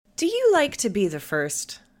Do you like to be the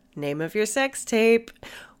first? Name of your sex tape.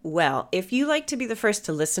 Well, if you like to be the first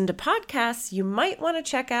to listen to podcasts, you might want to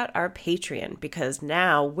check out our Patreon, because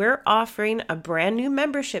now we're offering a brand new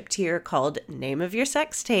membership tier called Name of Your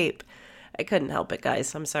Sex Tape. I couldn't help it,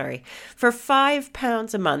 guys. I'm sorry. For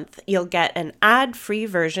 £5 a month, you'll get an ad-free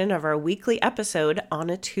version of our weekly episode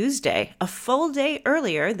on a Tuesday, a full day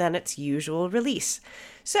earlier than its usual release.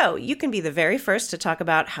 So you can be the very first to talk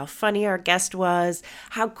about how funny our guest was,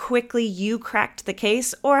 how quickly you cracked the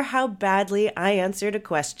case, or how badly I answered a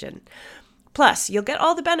question. Plus, you'll get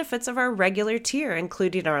all the benefits of our regular tier,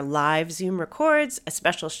 including our live Zoom records, a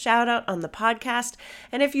special shout out on the podcast,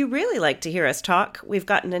 and if you really like to hear us talk, we've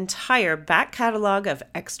got an entire back catalog of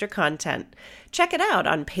extra content. Check it out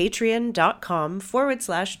on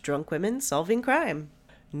patreon.com/drunkwomensolvingcrime.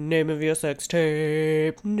 Name of your sex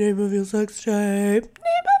tape. Name of your sex tape. Name of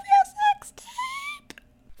your sex tape.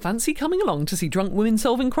 Fancy coming along to see Drunk Women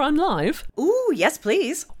Solving Crime live? Ooh, yes,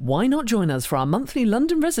 please. Why not join us for our monthly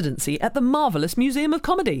London residency at the Marvellous Museum of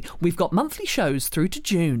Comedy? We've got monthly shows through to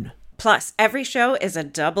June. Plus, every show is a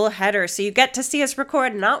double header, so you get to see us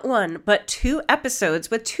record not one, but 2 episodes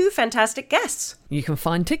with 2 fantastic guests. You can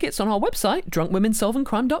find tickets on our website,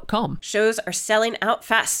 drunkwomensolvingcrime.com. Shows are selling out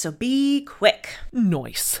fast, so be quick.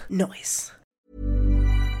 Nice.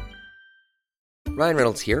 Ryan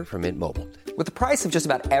Reynolds here from Mint Mobile. With the price of just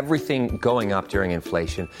about everything going up during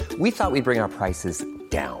inflation, we thought we'd bring our prices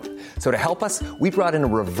down. So to help us, we brought in a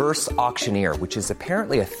reverse auctioneer, which is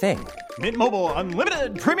apparently a thing. Mint Mobile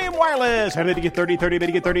Unlimited Premium Wireless. How to get 30, 30, bit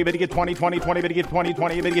to get 30, bit to get 20, 20, 20, bit to get 20,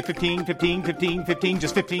 20, bit to get 15, 15, 15, 15,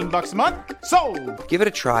 just $15 a month? Sold! Give it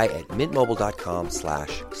a try at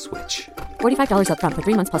mintmobile.com/switch. $45 up front for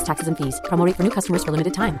 3 months plus taxes and fees. Promo rate for new customers for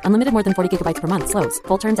limited time. Unlimited more than 40 gigabytes per month. Slows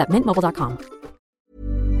full terms at mintmobile.com.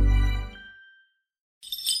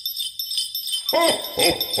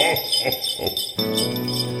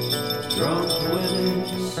 Drunk women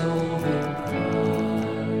solving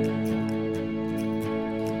crime.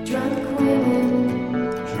 Drunk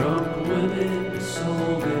women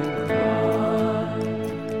solving crime.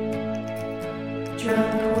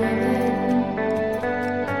 Drunk women.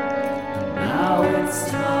 Now it's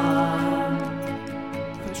time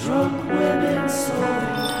for drunk women solving crime.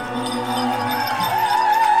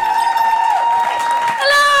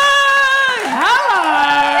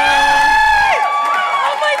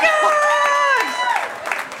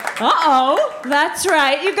 Uh-oh, that's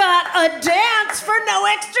right. You got a dance for no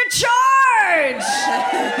extra charge.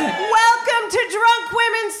 Welcome to Drunk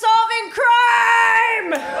Women Solving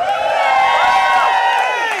Crime.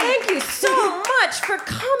 Thank you so much for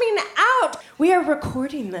coming out. We are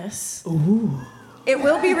recording this. Ooh. It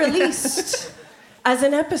will be released as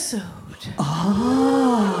an episode.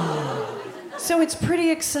 Oh. So it's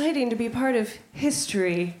pretty exciting to be part of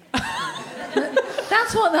history.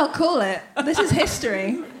 That's what they'll call it. This is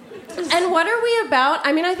history. And what are we about?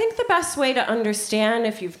 I mean, I think the best way to understand,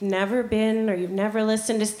 if you've never been or you've never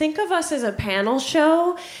listened, is think of us as a panel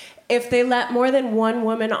show if they let more than one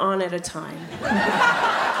woman on at a time. It works.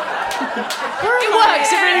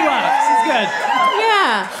 It really works. It's good.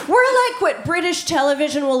 Yeah. We're like what British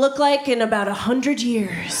television will look like in about 100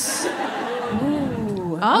 years.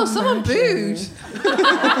 Ooh, oh, someone booed.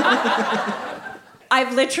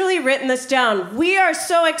 I've literally written this down. We are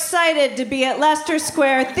so excited to be at Leicester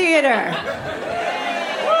Square Theatre.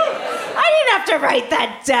 I didn't have to write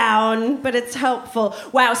that down, but it's helpful.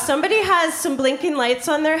 Wow, somebody has some blinking lights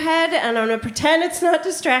on their head, and I'm going to pretend it's not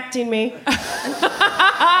distracting me. They've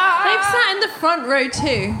sat in the front row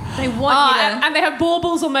too. They want you to... And they have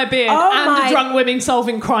baubles on their beard Oh and a Drunk Women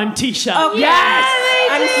Solving Crime t-shirt. Oh, yes!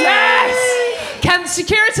 Yes! Can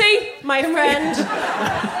security... My friend...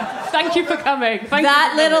 Thank you for coming. Thank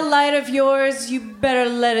that you little light of yours, you better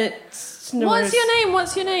let it snort. What's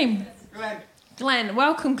your name? Glenn.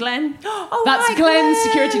 Welcome, Glenn. Oh, That's hi, Glenn,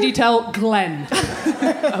 security detail, Glenn.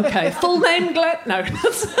 Okay, full name, Glenn? No.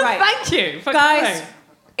 Right. Thank you for Guys,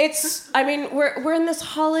 coming. we're in this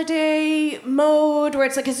holiday mode where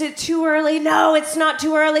it's like, is it too early? No, it's not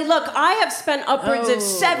too early. Look, I have spent upwards of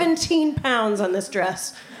 17 pounds on this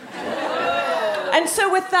dress. And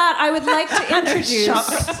so with that, I would like to introduce...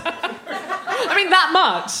 I mean, that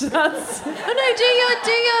much. That's... Oh no, do your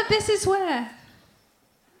this is where?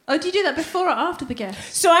 Oh, do you do that before or after the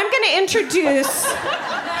guest? So I'm going to introduce...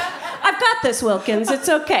 I've got this, Wilkins. It's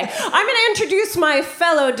okay. I'm going to introduce my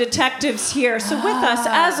fellow detectives here. So with us,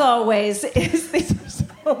 as always, is the...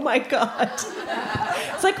 Oh, my God.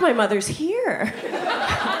 It's like my mother's here.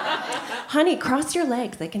 Honey, cross your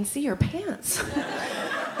legs. They can see your pants.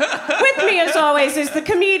 With me, as always, is the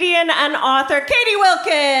comedian and author, Katie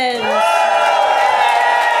Wilkins.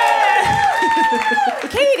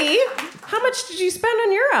 Katie, how much did you spend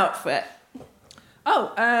on your outfit?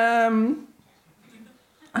 Oh, I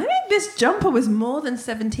think this jumper was more than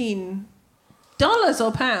 $17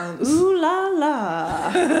 or pounds. Ooh la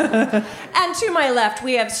la. And to my left,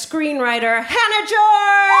 we have screenwriter Hannah George.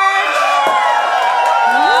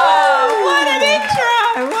 Oh, what an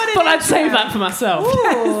intro! What an But I'd save that for myself.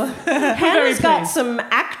 Hannah's got pleased. some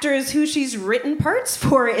actors who she's written parts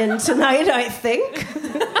for in tonight, I think.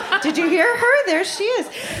 Did you hear her? There she is.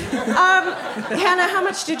 Hannah, how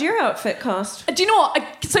much did your outfit cost? Do you know what?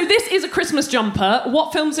 So this is a Christmas jumper.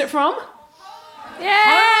 What film's it from?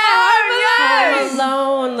 Home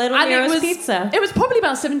Alone, Little And Nero's Pizza. It was probably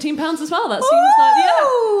about £17 as well. That seems like,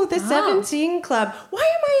 Oh, the 17 Club. Why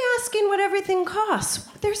am I asking what everything costs?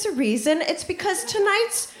 There's a reason. It's because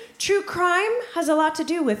tonight's true crime has a lot to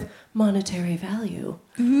do with monetary value.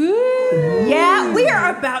 Ooh. Yeah, we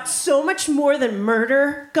are about so much more than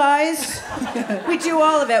murder, guys. We do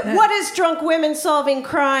all of it. What is drunk women solving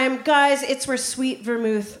crime? Guys, it's where sweet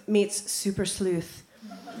vermouth meets super sleuth.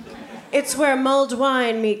 It's where mulled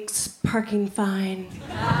wine meets parking fine.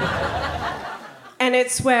 And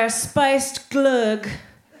it's where spiced glug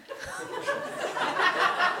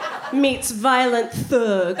meets violent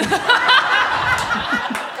thug.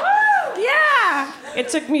 Yeah! It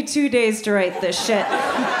took me 2 days to write this shit.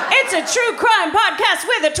 It's a true crime podcast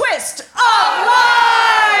with a twist of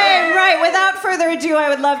lime! Right, without further ado, I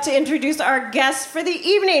would love to introduce our guest for the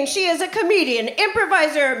evening. She is a comedian,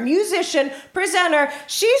 improviser, musician, presenter.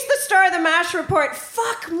 She's the star of the MASH Report.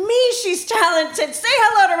 Fuck me, she's talented. Say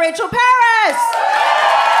hello to Rachel Paris!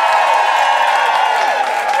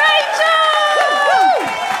 Rachel!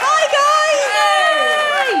 Hi, guys!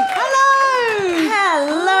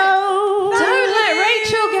 Hello! Don't let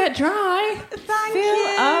Rachel get dry. Fill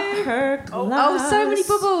up her glass. Oh, so many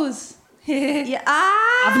bubbles.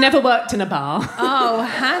 I've never worked in a bar. Oh,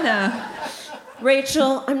 Hannah.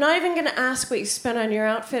 Rachel, I'm not even going to ask what you spent on your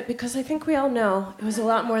outfit because I think we all know it was a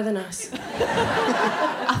lot more than us.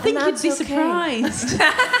 I think you'd be surprised.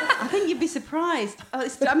 I think you'd be surprised. Oh,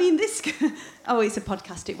 it's a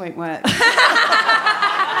podcast. It won't work.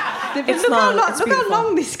 It's long. It's Look how beautiful.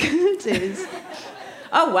 long this skirt is.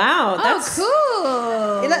 Oh, wow. That's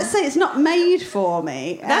Cool. Let's say it's not made for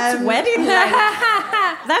me. That's wedding length.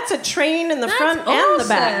 That's a train in the front and the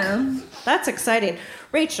back. awesome. That's exciting.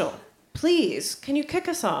 Rachel, please, can you kick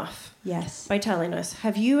us off Yes. by telling us,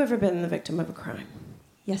 have you ever been the victim of a crime?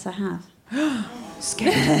 Yes, I have.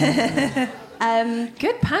 Scared.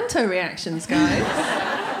 Good panto reactions, guys.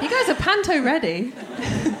 You guys are panto ready.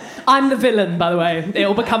 I'm the villain, by the way.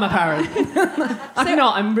 It'll become apparent. I'm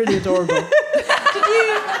not. I'm really adorable. Did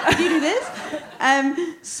you do this?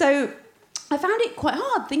 So I found it quite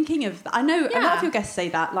hard thinking of... I know a lot of your guests say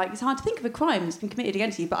that. Like, it's hard to think of a crime that's been committed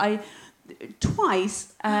against you, but I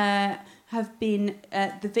twice have been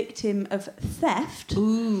the victim of theft.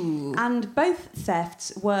 Ooh. And both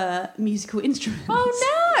thefts were musical instruments. Oh,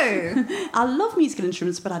 no. I love musical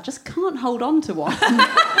instruments, but I just can't hold on to one.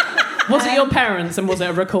 Was it your parents and was it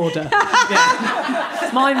a recorder? Yeah.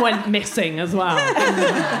 Mine went missing as well.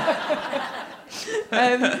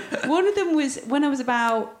 One of them was when I was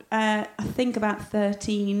about, I think about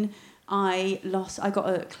 13. I got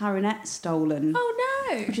a clarinet stolen. Oh,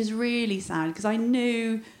 no. Which is really sad because I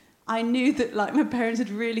knew that like my parents had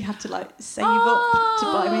really had to like save up to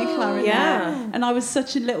buy me a clarinet, Yeah. and I was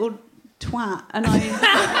such a little twat, and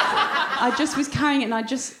I just was carrying it, and I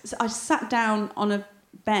sat down on a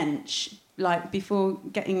bench like before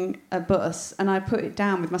getting a bus, and I put it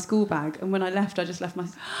down with my school bag, and when I left, I left it there,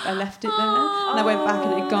 and I went back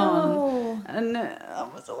and it had gone, and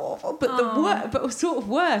that was awful. But but sort of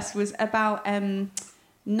worse was about 9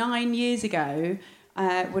 years ago.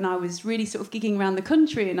 When I was really sort of gigging around the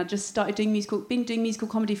country, and I just started been doing musical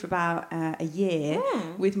comedy for about a year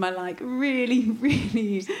with my like really,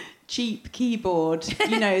 really cheap keyboard,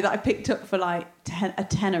 that I picked up for like a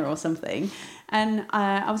tenner or something. And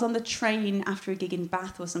I was on the train after a gig in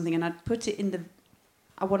Bath or something, and I'd put it in the,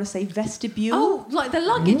 I want to say vestibule. Oh, like the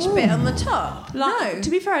luggage bit on the top. Like, No. to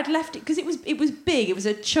be fair, I'd left it because it was big. It was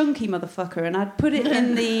a chunky motherfucker, and I'd put it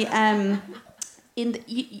in the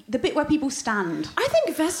the bit where people stand. I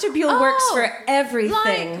think vestibule works for everything.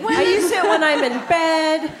 like when- I use it when I'm in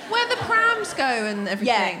bed. Where the prams go and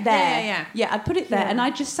everything. Yeah, I'd put it there, and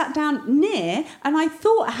I just sat down near, and I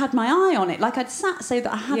thought I had my eye on it. Like I'd sat so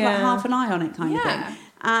that I had like half an eye on it, kind of Yeah. thing.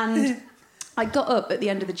 And I got up at the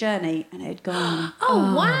end of the journey, and it had gone.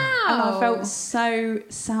 Oh, wow. And I felt so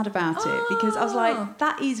sad about it because I was like,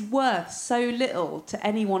 that is worth so little to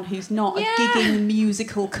anyone who's not a gigging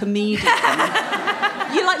musical comedian.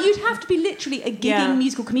 You'd have to be literally a gigging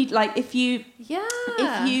musical comedian. Like if you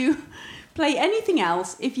play anything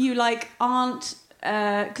else, if you aren't.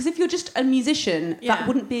 Because if you're just a musician, that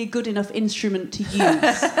wouldn't be a good enough instrument to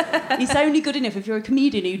use. It's only good enough if you're a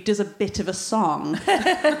comedian who does a bit of a song.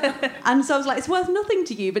 And so I was like, it's worth nothing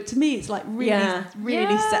to you, but to me, it's really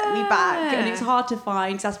set me back, and it's hard to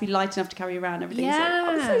find. It has to be light enough to carry around. Everything's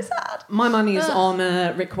it's so sad. My money is on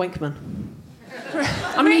Rick Wakeman.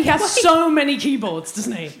 I mean, he has so many keyboards,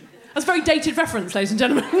 doesn't he? That's a very dated reference, ladies and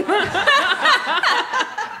gentlemen. Who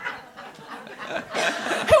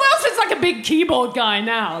else is like a big keyboard guy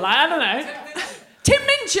now? Like, I don't know. Tim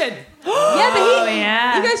Minchin.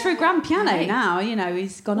 He goes for a grand piano now.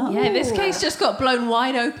 He's gone up. Yeah, this case just got blown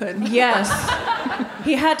wide open. Yes.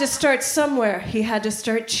 He had to start somewhere. He had to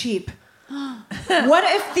start cheap. What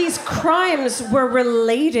if these crimes were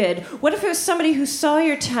related? What if it was somebody who saw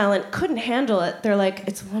your talent, couldn't handle it? They're like,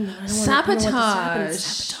 it's a woman. I don't Sabotage.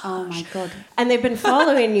 Sabotage. Oh my God. And they've been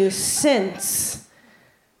following you since.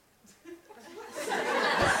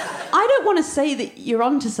 I don't want to say that you're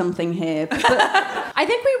onto something here, but I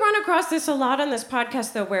think we run across this a lot on this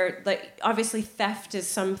podcast, though, where obviously theft is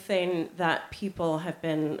something that people have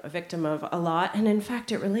been a victim of a lot, and in fact,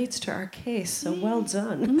 it relates to our case. So well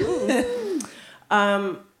done.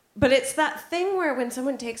 But it's that thing where when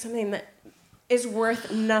someone takes something that is worth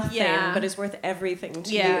nothing, but is worth everything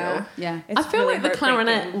to you. Yeah. I feel really like the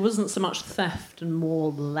clarinet wasn't so much theft and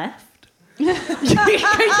more left. You kind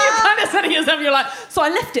of said it yourself. You're like, so I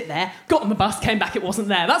left it there, got on the bus, came back, it wasn't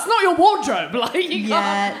there. That's not your wardrobe.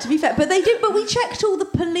 To be fair, but they did. But we checked all the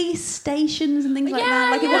police stations and things like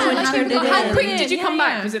that. Like it wasn't handed in. How quick did you come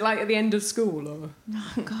back? Was it like at the end of school or?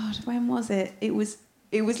 Oh God, when was it? It was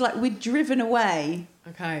like we'd driven away.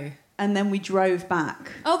 Okay. And then we drove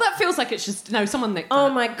back. Oh, that feels like it's just someone nicked Oh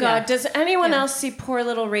that. my God! Does anyone else see poor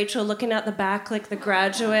little Rachel looking at the back like The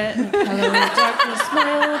Graduate? Hello, darkness,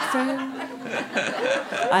 my old friend.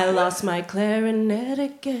 I lost my clarinet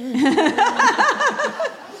again.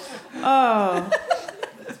 Oh,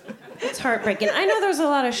 it's heartbreaking. I know there's a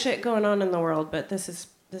lot of shit going on in the world, but this is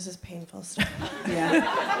painful stuff. Yeah.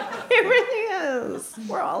 It really is.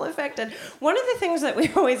 We're all affected. One of the things that we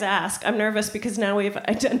always ask, I'm nervous because now we've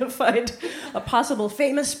identified a possible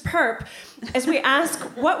famous perp, is we ask,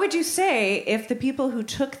 what would you say if the people who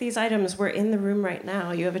took these items were in the room right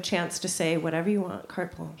now? You have a chance to say whatever you want,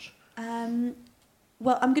 carte blanche.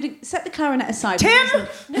 Well, I'm going to set the clarinet aside. Tim!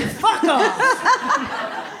 Fuck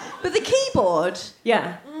off! But the keyboard...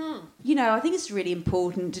 Yeah. I think it's really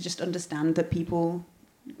important to just understand that people...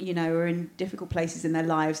 are in difficult places in their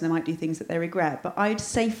lives and they might do things that they regret. But I'd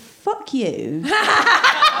say, fuck you.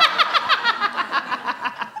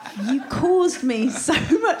 You caused me so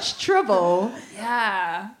much trouble.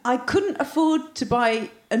 Yeah. I couldn't afford to buy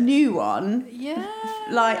a new one. Yeah.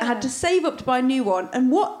 I had to save up to buy a new one.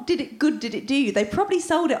 And what good did it do? They probably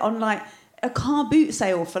sold it on a car boot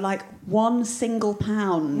sale for £1 single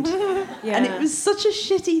pound. Yeah. And it was such a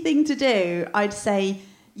shitty thing to do. I'd say...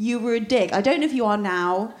 You were a dick. I don't know if you are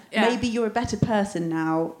now. Yeah. Maybe you're a better person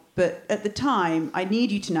now. But at the time, I need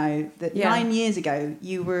you to know that 9 years ago,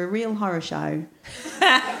 you were a real horror show.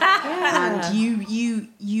 And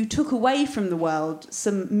you took away from the world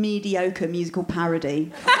some mediocre musical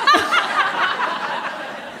parody.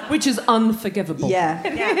 Which is unforgivable. Yeah.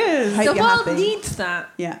 It is. The world needs that.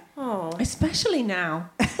 Yeah. Oh. Especially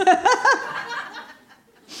now.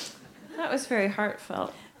 That was very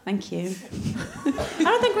heartfelt. Thank you. I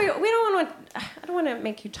don't think we don't want to. I don't want to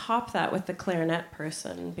make you top that with the clarinet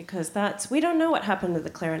person because we don't know what happened to the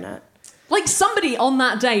clarinet. Like somebody on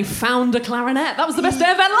that day found a clarinet. That was the best day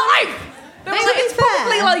of their life. It's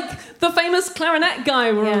probably like the famous clarinet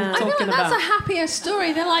guy we're all I feel talking like that's about. a happier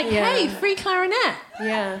story. They're like, hey, free clarinet.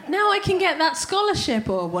 Yeah. Now I can get that scholarship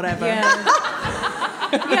or whatever. Yeah.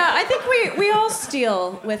 Yeah, I think we all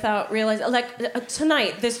steal without realizing. Like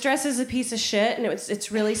tonight, this dress is a piece of shit and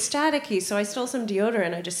it's really staticky. So I stole some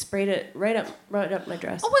deodorant. I just sprayed it right up my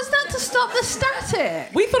dress. Oh, was that to stop the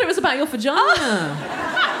static? We thought it was about your vagina.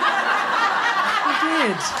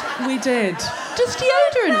 We did. Does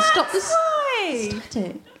deodorant stop the static?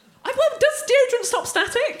 Does deodorant stop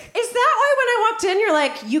static? Is that why when I walked in, you're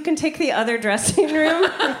like, you can take the other dressing room?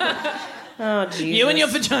 Oh, Jesus. You and your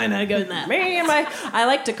vagina go in there. Me and I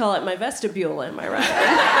like to call it my vestibule, am I right?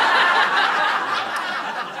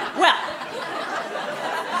 Well,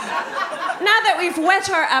 now that we've whet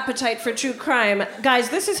our appetite for true crime, guys,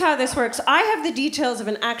 this is how this works. I have the details of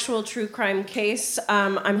an actual true crime case.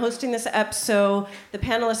 I'm hosting this ep, so the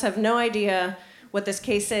panelists have no idea what this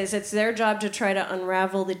case is. It's their job to try to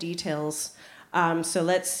unravel the details. So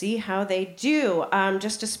let's see how they do.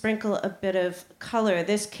 Just to sprinkle a bit of color,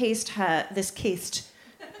 this case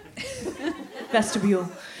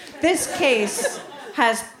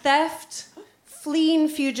has theft, fleeing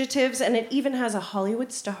fugitives, and it even has a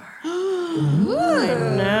Hollywood star.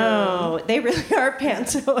 I know. They really are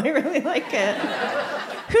panto. I really like it.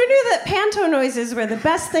 Who knew that panto noises were the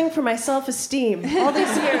best thing for my self-esteem all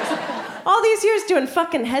these years? All these years doing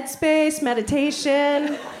fucking headspace,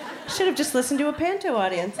 meditation. Should have just listened to a panto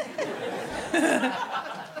audience.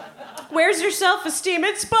 Where's your self-esteem?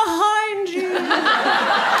 It's behind you.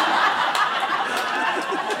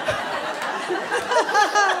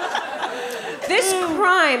 This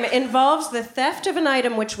crime involves the theft of an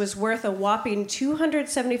item which was worth a whopping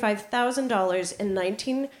 $275,000 in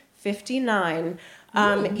 1959.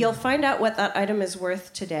 You'll find out what that item is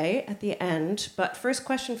worth today at the end. But first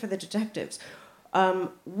question for the detectives.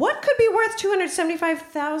 What could be worth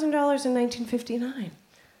 $275,000 in 1959?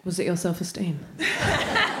 Was it your self-esteem?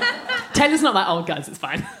 Taylor's not that old, guys. It's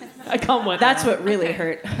fine. I can't work. That's what really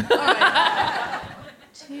hurt.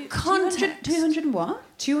 200 and what?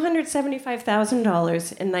 $275,000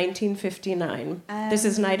 in 1959. This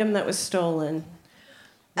is an item that was stolen.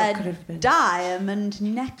 What could it have been? Diamond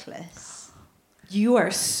necklace. You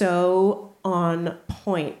are so on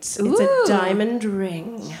point. It's a diamond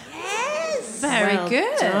ring. Yes! Very Well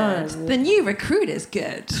good. done. The new recruit is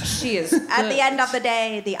good. She is At the end of the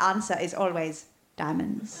day, the answer is always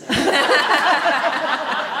diamonds.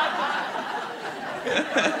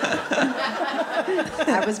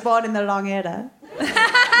 I was born in the long era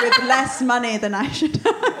with less money than I should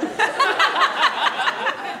have.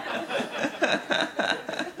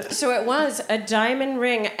 So it was a diamond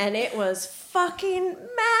ring, and it was fucking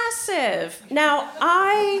massive. Now,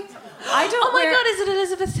 I don't Oh my God, is it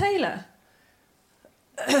Elizabeth Taylor?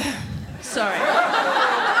 Sorry.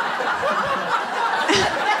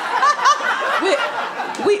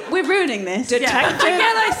 We're ruining this. Detective,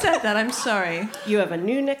 Again, I said that. I'm sorry. you have a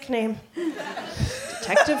new nickname.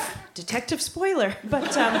 Detective Spoiler.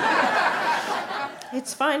 But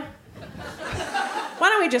it's fine. Why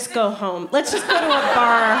don't we just go home? Let's just go to a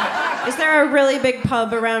bar. Is there a really big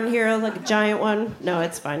pub around here, like a giant one? No,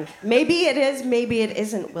 it's fine. Maybe it is, maybe it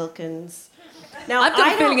isn't, Wilkins. Now, I've got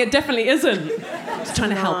I a feeling don't- it definitely isn't. Just trying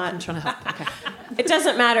to help. not. I'm trying to help. Okay. It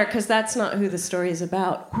doesn't matter, because that's not who the story is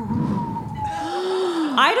about.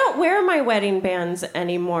 I don't wear my wedding bands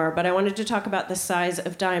anymore, but I wanted to talk about the size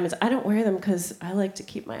of diamonds. I don't wear them because I like to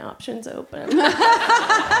keep my options open.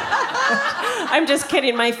 I'm just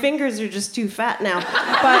kidding. My fingers are just too fat now. But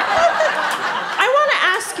I want to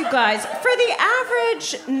ask you guys, for the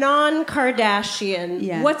average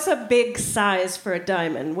non-Kardashian, what's a big size for a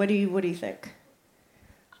diamond? What do you think?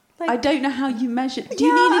 I don't know how you measure. Do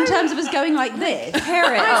you mean in terms of us going like this?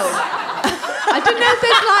 Carats. I don't know if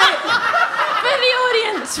there's like... For the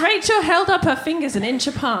audience, Rachel held up her fingers an inch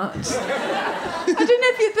apart. I don't know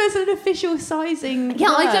if there's an official sizing.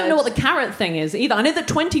 Yeah, I don't know word. what the carat thing is either. I know that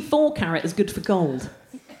 24 carat is good for gold.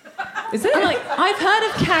 Is it? Like, I've heard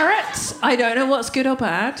of carats. I don't know what's good or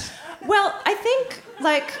bad. Well, I think,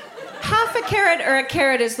 like, half a carat or a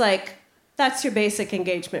carat is like, that's your basic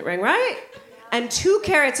engagement ring, right? And 2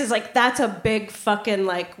 carats is like, that's a big fucking,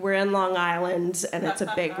 like, we're in Long Island and it's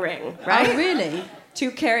a big ring, right? Oh, really?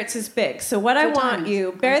 2 carats is big. So what I want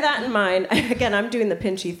you, bear that in mind. Again, I'm doing the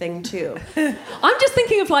pinchy thing too. I'm just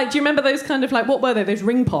thinking of like, do you remember those kind of like, what were they? Those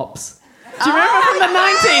ring pops? Do you remember from the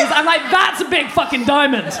 90s? I'm like, that's a big fucking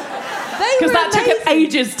diamond. Because that took us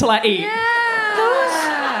ages to like eat.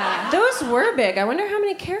 Those were big. I wonder how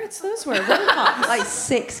many carats those were. Ring pops. Like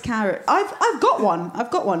 6 carat. I've got one.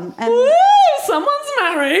 Woo! Someone's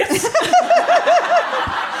married.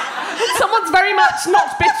 Someone's very much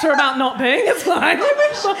not bitter about not being. It's fine.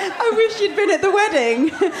 I wish you'd been at the wedding.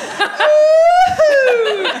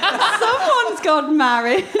 Someone's got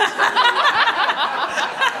married.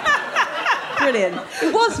 Brilliant.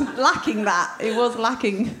 It was lacking that. It was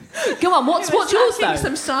lacking. Go on. What's yours though?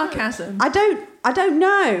 Some sarcasm. I don't know. I don't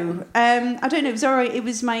know. It was all right. It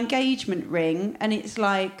was my engagement ring, and it's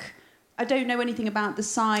like I don't know anything about the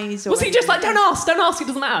size. Or Was he just like, don't ask? It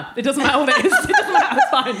doesn't matter. It doesn't matter what it is. It doesn't matter. It's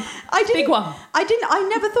fine. Big one. I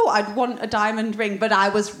never thought I'd want a diamond ring, but I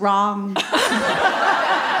was wrong.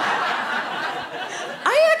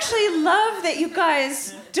 I actually love that you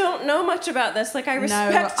guys don't know much about this. Like, I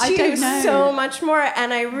respect I you don't know. so much more,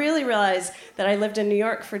 and I really realize that I lived in New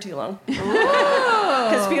York for too long.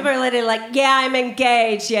 Because people are literally like, yeah, I'm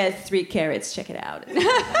engaged. Yeah, 3 carats. Check it out.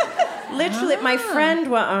 Literally, my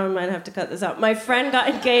friend, well, I might have to cut this out. My friend got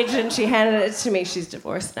engaged and she handed it to me. She's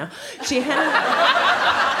divorced now. She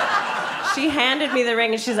She handed me the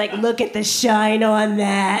ring and she's like, look at the shine on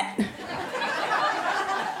that.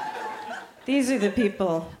 These are the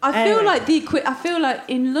people. I feel like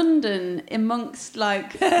in London, amongst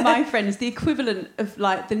like my friends, the equivalent of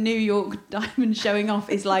like the New York diamond showing off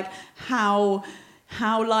is like how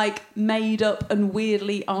like made up and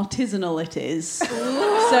weirdly artisanal it is.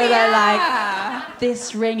 Ooh, so they're like,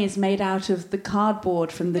 this ring is made out of the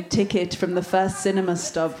cardboard from the ticket from the first cinema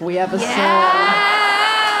stub we ever saw.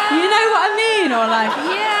 You know what I mean? Or like,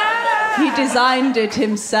 he designed it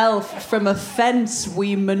himself from a fence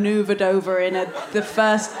we manoeuvred over in the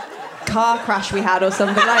first car crash we had or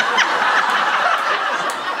something. Like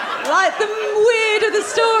the weirder the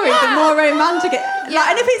story, the more romantic it. Like,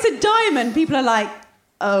 and if it's a diamond, people are like,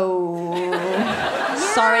 oh,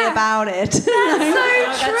 sorry about it. That's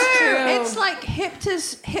so true. It's like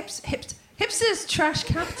hipsters trash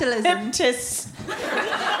capitalism. A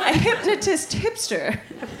hypnotist hipster,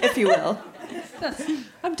 if you will.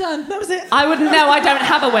 I'm done. That was it. I wouldn't know. I don't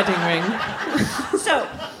have a wedding ring. So,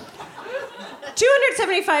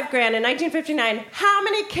 275 grand in 1959. How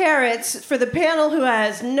many carats for the panel who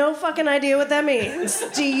has no fucking idea what that means?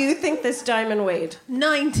 Do you think this diamond weighed?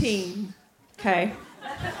 19. Okay.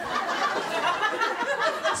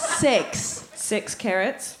 6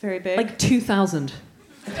 carats. Very big. Like 2,000.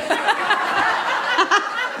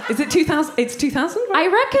 Is it 2,000? It's 2,000? I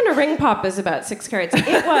reckon a ring pop is about 6 carats.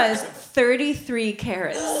 It was 33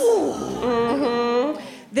 carats. Mm-hmm.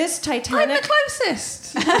 This Titanic... I'm the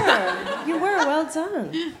closest. You were. Well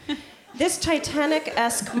done. This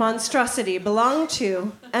Titanic-esque monstrosity belonged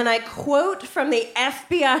to, and I quote from the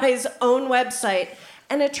FBI's own website,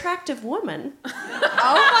 an attractive woman. Oh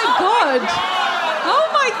my God. Oh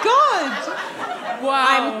my God.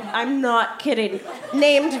 Wow. I'm not kidding.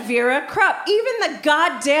 Named Vera Krupp. Even the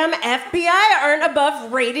goddamn FBI aren't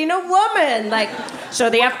above rating a woman. Like, so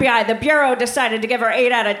the FBI, the Bureau, decided to give her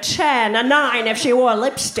 8 out of 10, a 9 if she wore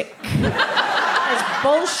lipstick. That's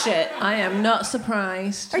bullshit. I am not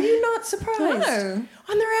surprised. Are you not surprised? No.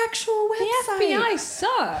 On their actual website. The FBI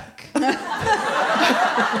suck.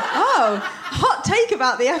 Oh, hot take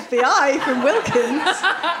about the FBI from Wilkins.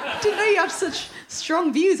 Didn't know you had such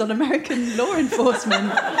strong views on American law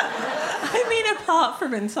enforcement. I mean, apart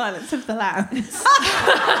from in Silence of the Lambs.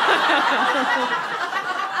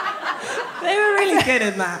 They were really good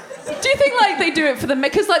in that. Do you think like they do it for the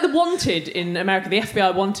because like the Wanted in America, the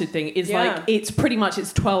FBI Wanted thing is like it's pretty much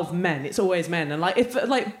it's 12 men. It's always men, and like if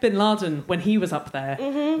like Bin Laden when he was up there,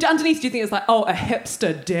 underneath do you think it's like a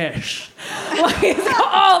hipster dish? Like it's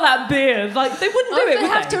got all that beard. Like they wouldn't do it. They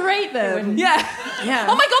have to rate them. Yeah.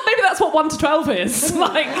 Oh my God, maybe that's what 1 to 12 is.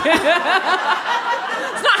 Like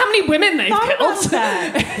it's not how many women they've killed.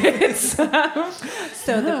 It's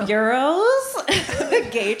so the bureaus, the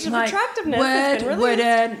gauge of attractiveness has been released.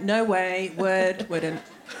 Wouldn't, no way, wouldn't.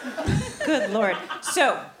 Good Lord.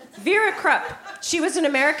 So, Vera Krupp, she was an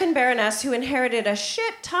American baroness who inherited a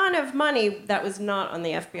shit ton of money that was not on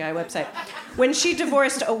the FBI website when she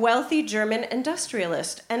divorced a wealthy German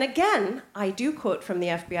industrialist. And again, I do quote from the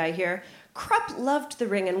FBI here, Krupp loved the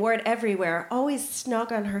ring and wore it everywhere, always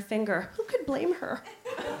snug on her finger. Who could blame her?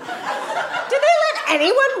 Did they let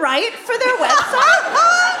anyone write for their website?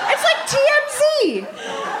 It's like TMZ.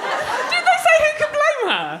 Did they say who could blame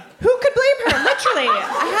her? Who could blame her? Literally.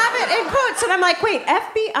 I have it in quotes, and I'm like, wait,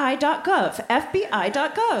 FBI.gov.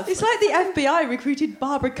 FBI.gov. It's like the FBI recruited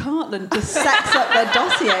Barbara Cartland to sex up their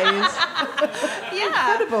dossiers.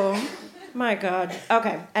 Incredible. My God.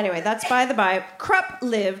 Okay, anyway, that's by the by. Krupp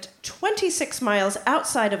lived 26 miles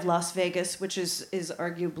outside of Las Vegas, which is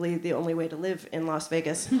arguably the only way to live in Las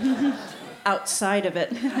Vegas. Outside of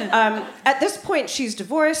it. At this point, she's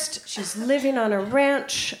divorced. She's living on a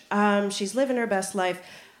ranch. She's living her best life.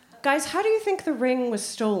 Guys, how do you think the ring was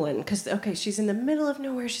stolen? Because, okay, she's in the middle of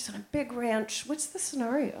nowhere. She's on a big ranch. What's the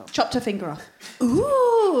scenario? Chopped her finger off.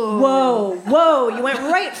 Ooh. Whoa. You went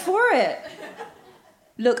right for it.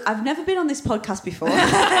 Look, I've never been on this podcast before.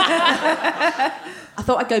 I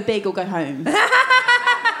thought I'd go big or go home.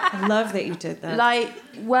 I love that you did that.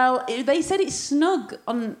 They said it's snug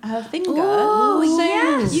on her finger. Oh, so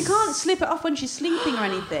yes. you can't slip it off when she's sleeping or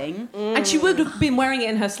anything. And she would have been wearing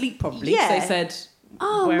it in her sleep probably. Yeah. So they said...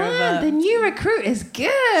 Oh wherever. man, the new recruit is good.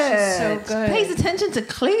 She's so good. She pays attention to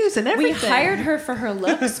clues and everything. We hired her for her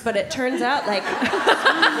looks, but it turns out like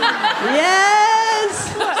yes,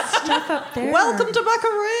 stuff up there. Welcome to Baccarat.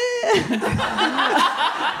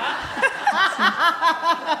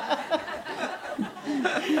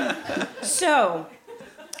 So,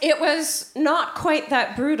 it was not quite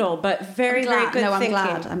that brutal, but very, very good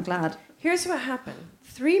thinking. I'm glad. Here's what happened.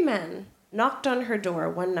 3 men knocked on her door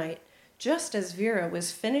one night just as Vera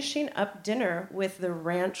was finishing up dinner with the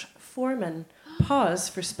ranch foreman. Pause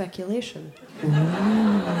for speculation.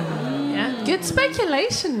 Yeah. Good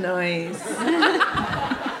speculation noise.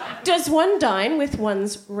 Does one dine with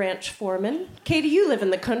one's ranch foreman? Katie, you live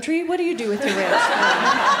in the country. What do you do with your ranch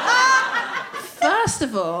foreman? First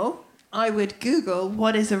of all, I would Google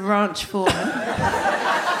what is a ranch foreman.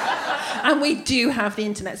 And we do have the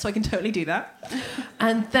internet, so I can totally do that.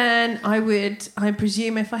 And then I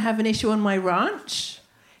presume if I have an issue on my ranch...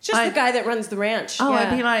 Just the guy that runs the ranch. Oh,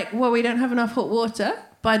 I'd be like, well, we don't have enough hot water,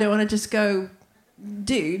 but I don't want to just go,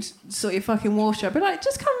 dude, sort your fucking water. I'd be like,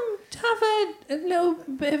 just come have a little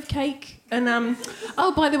bit of cake. And,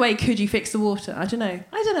 oh, by the way, could you fix the water? I don't know,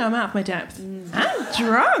 I'm out of my depth. I'm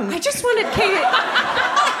drunk. I just wanted Katie...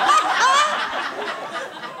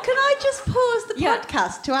 Can I just pause the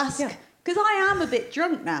podcast to ask? Because I am a bit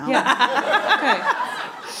drunk now. Yeah. Okay.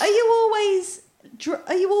 Are you always drunk?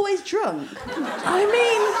 I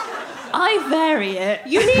mean, I vary it.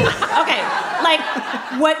 You need... Okay, like,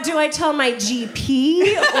 what do I tell my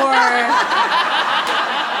GP? Or...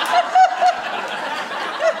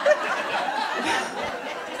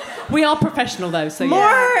 We are professional, though, so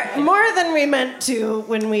More than we meant to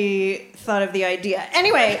when we thought of the idea.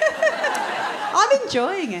 Anyway... I'm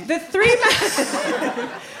enjoying it. The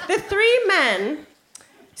three men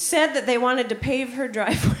said that they wanted to pave her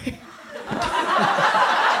driveway. It's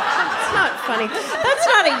not funny. That's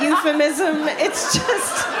not a euphemism. It's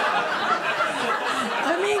just...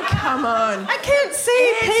 I mean, come on. I can't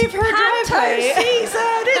say pave her driveway.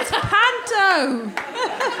 Season. It's panto.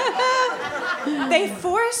 They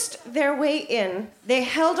forced their way in. They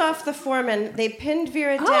held off the foreman. They pinned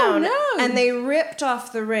Vera down. No. And they ripped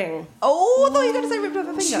off the ring. Oh, I thought you were going to say ripped off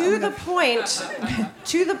a finger.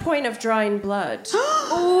 To the point of drawing blood.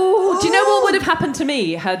 Oh, do you know what would have happened to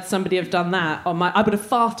me had somebody have done that on my... I would have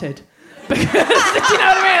farted. Because, do you know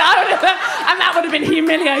what I mean? And that would have been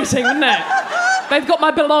humiliating, wouldn't it? They've got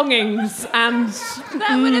my belongings and...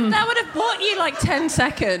 That would have bought you like 10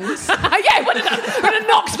 seconds. Yeah, it would have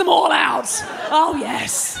knocked them all out. Oh,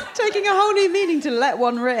 yes. Taking a whole new meaning to let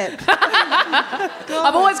one rip.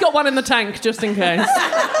 I've always got one in the tank, just in case.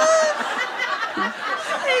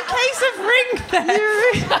 In case of ring theft.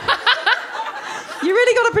 You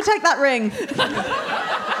really got to protect that ring.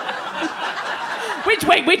 Which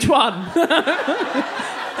one?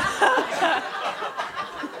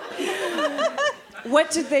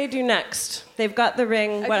 What did they do next? They've got the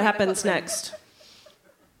ring. What happens next?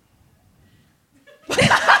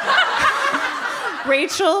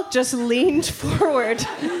 Rachel just leaned forward.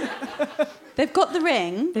 They've got the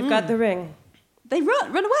ring. They've got the ring. They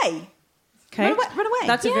run away. Okay. Run away.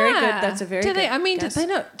 That's a very good. That's a very good. I mean, guess.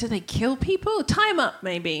 do they kill people? Tie them up,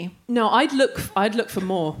 maybe. No, I'd look for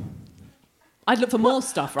more. I'd look for more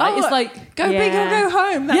stuff, right? It's like... Go big or go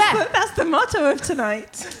home. That's the motto of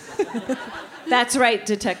tonight. That's right,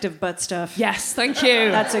 Detective Butt Stuff. Yes, thank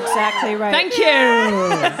you. That's exactly right. Thank you.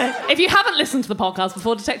 If you haven't listened to the podcast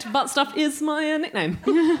before, Detective Butt Stuff is my nickname.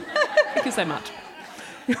 Thank you so much.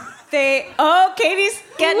 Katie's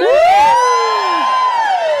getting...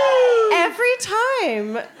 Every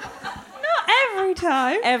time. Not every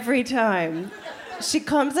time. Every time. She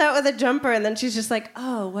comes out with a jumper and then she's just like,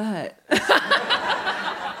 oh, what?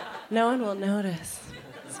 No one will notice.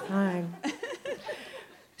 It's fine.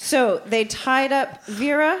 So they tied up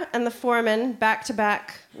Vera and the foreman back to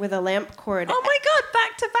back with a lamp cord. Oh my God,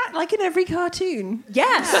 back to back, like in every cartoon.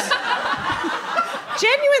 Yes.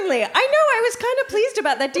 Genuinely. I know, I was kind of pleased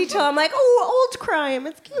about that detail. I'm like, oh, old crime.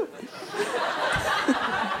 It's cute.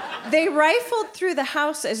 They rifled through the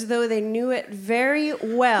house as though they knew it very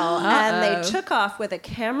well. And they took off with a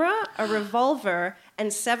camera, a revolver, and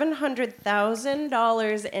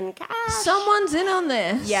 $700,000 in cash. Someone's in on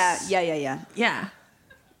this. Yeah. Yeah.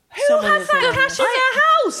 Who has that cash in their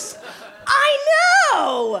house? I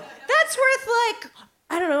know! That's worth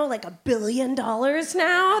I don't know, $1 billion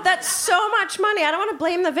now? That's so much money. I don't want to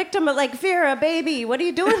blame the victim, but Vera, baby, what are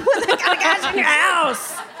you doing with that kind of cash in your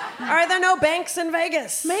house? Are there no banks in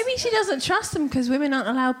Vegas? Maybe she doesn't trust them because women aren't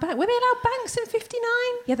allowed banks. Were they allowed banks in 59?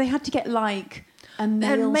 Yeah, they had to get a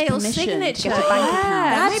male's signature to get a bank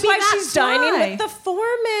account. That's why she's dining with the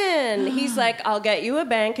foreman. He's like, I'll get you a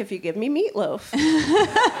bank if you give me meatloaf.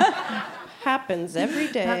 Happens every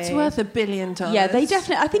day. That's worth $1 billion. Yeah, they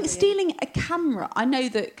definitely... I think stealing a camera... I know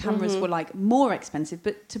that cameras were more expensive,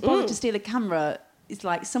 but to bother to steal a camera... It's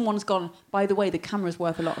like someone's gone, by the way, the camera's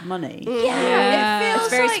worth a lot of money. Yeah. It feels it's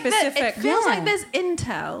very like specific. It feels like there's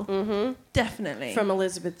intel. Mm-hmm. Definitely. From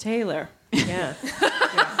Elizabeth Taylor. Yeah.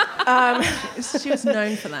 She was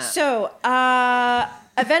known for that. So,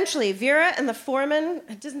 eventually, Vera and the Foreman.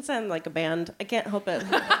 It doesn't sound like a band. I can't help it.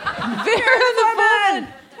 Vera the Foreman.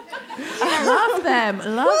 Love them.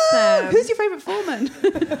 Love them. Who's your favourite foreman?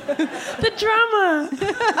 The drummer.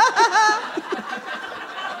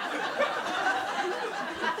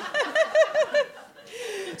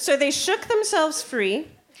 So they shook themselves free.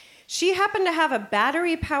 She happened to have a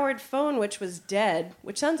battery-powered phone which was dead,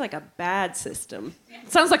 which sounds like a bad system.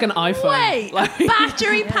 Sounds like an iPhone. Wait, a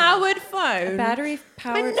battery-powered phone?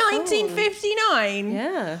 Battery-powered In 1959? phone.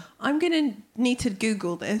 Yeah. I'm going to need to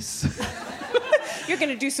Google this. You're going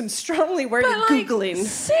to do some strongly worded Googling.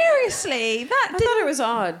 Seriously? I thought it was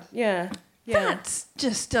odd. Yeah. That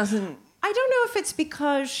just doesn't... I don't know if it's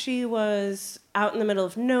because she was out in the middle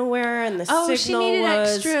of nowhere and the signal she needed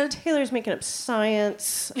was... extra... Taylor's making up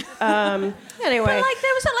science. Anyway. But there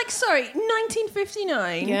was that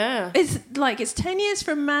 1959. Yeah. It's 10 years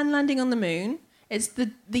from man landing on the moon. It's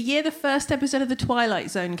the year the first episode of The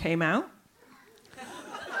Twilight Zone came out.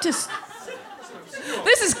 Just...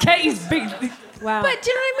 This is Katie's big... Wow. But do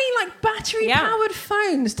you know what I mean? Like battery-powered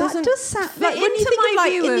phones doesn't... That does sound... fit when you into think my of,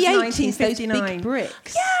 like, view in the of 80s, those 1959. big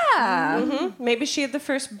bricks. Yeah. Mm-hmm. Maybe she had the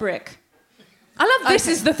first brick. I love this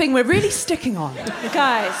is the thing we're really sticking on.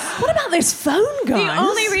 Guys. What about this phone, guys? The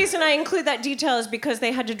only reason I include that detail is because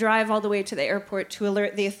they had to drive all the way to the airport to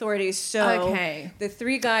alert the authorities. So the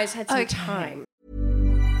three guys had some time.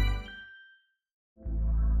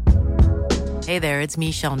 Hey there, it's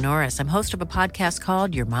Michelle Norris. I'm host of a podcast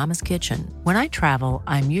called Your Mama's Kitchen. When I travel,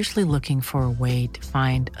 I'm usually looking for a way to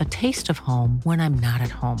find a taste of home when I'm not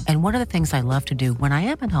at home. And one of the things I love to do when I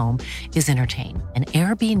am at home is entertain. And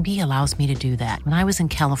Airbnb allows me to do that. When I was in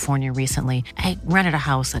California recently, I rented a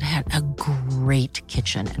house that had a great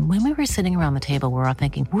kitchen. And when we were sitting around the table, we were all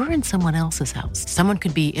thinking, we're in someone else's house. Someone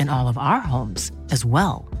could be in all of our homes as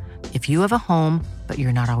well. If you have a home, but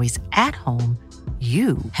you're not always at home,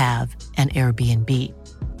 you have an Airbnb.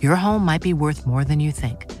 Your home might be worth more than you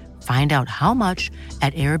think. Find out how much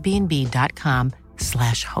at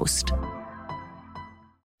airbnb.com/host.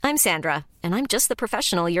 I'm Sandra, and I'm just the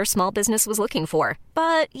professional your small business was looking for.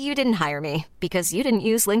 But you didn't hire me because you didn't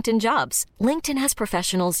use LinkedIn Jobs. LinkedIn has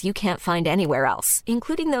professionals you can't find anywhere else,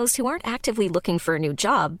 including those who aren't actively looking for a new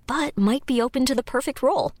job, but might be open to the perfect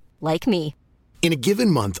role, like me. In a given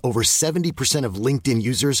month, over 70% of LinkedIn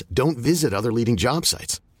users don't visit other leading job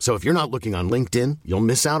sites. So if you're not looking on LinkedIn, you'll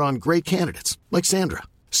miss out on great candidates like Sandra.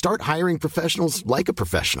 Start hiring professionals like a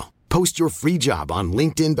professional. Post your free job on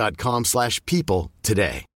linkedin.com/people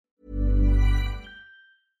today.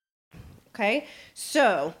 Okay,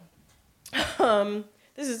 so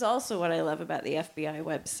this is also what I love about the FBI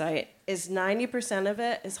website is 90% of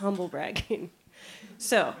it is humble bragging.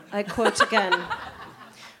 So I quote again.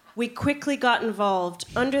 We quickly got involved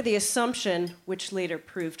under the assumption, which later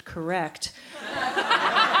proved correct.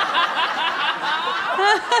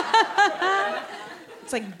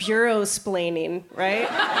 It's like bureau-splaining, right?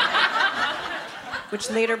 Which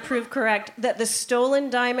later proved correct, that the stolen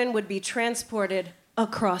diamond would be transported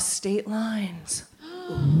across state lines.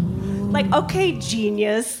 Like, okay,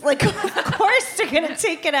 genius. Like, of course they're going to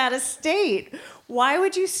take it out of state. Why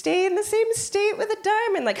would you stay in the same state with a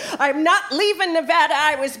diamond? Like, I'm not leaving Nevada.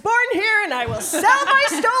 I was born here, and I will sell my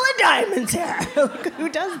stolen diamonds here. Like, who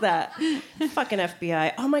does that? Fucking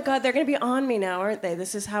FBI. Oh, my God, they're going to be on me now, aren't they?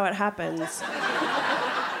 This is how it happens.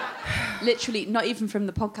 Literally, not even from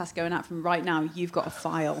the podcast going out from right now, you've got a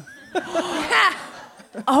file.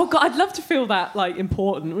 Oh, God, I'd love to feel that,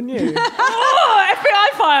 important, wouldn't you? Oh, FBI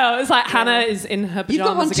file. It's like Hannah is in her pajamas You've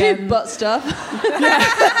got one again. too, butt stuff.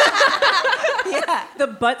 Yeah, the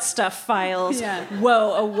butt stuff files. Yeah.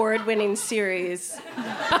 Whoa, award-winning series.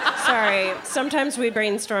 Sorry, sometimes we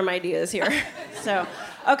brainstorm ideas here. So,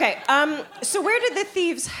 okay, so where did the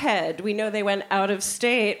thieves head? We know they went out of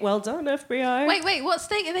state. Well done, FBI. Wait, what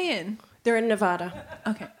state are they in? They're in Nevada.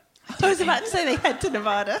 Okay. I was about to say they head to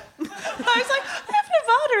Nevada. I was like, I have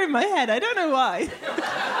Nevada in my head. I don't know why.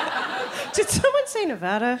 Did someone say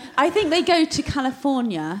Nevada? I think they go to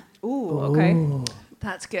California. Ooh, okay.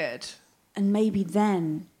 That's good. And maybe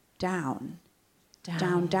then down.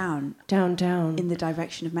 Down. In the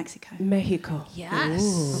direction of Mexico. Mexico. Yes.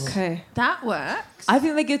 Ooh. Okay. That works. I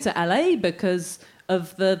think they go to LA because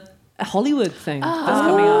of the Hollywood thing that's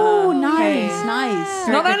coming up. Oh, nice.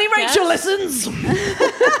 Not only Rachel listens.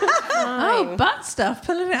 Oh, butt stuff.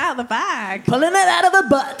 Pulling it out of the bag. Pulling it out of the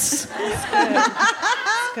butts.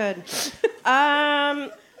 That's good.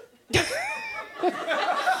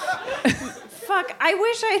 Fuck, I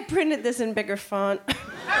wish I had printed this in bigger font.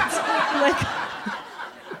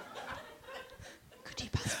 Could you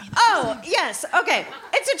pass me that? Oh, yes. Okay.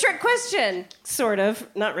 It's a trick question. Sort of.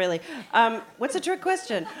 Not really. What's a trick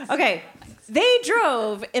question? Okay. They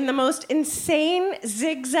drove in the most insane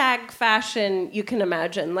zigzag fashion you can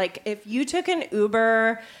imagine. Like, if you took an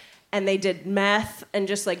Uber and they did meth and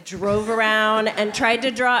just, like, drove around and tried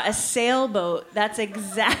to draw a sailboat, that's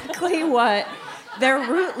exactly what their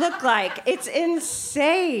route looked like. It's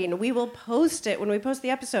insane. We will post it when we post the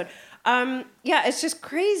episode. Yeah, it's just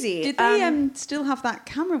crazy. Did they still have that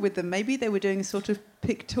camera with them? Maybe they were doing a sort of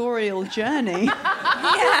pictorial journey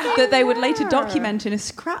that they would later document in a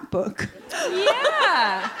scrapbook.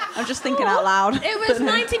 Yeah. I'm just thinking out loud. It was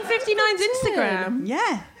 1959's Instagram.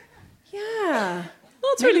 Yeah. Yeah.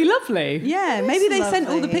 That's really lovely. Yeah, maybe they sent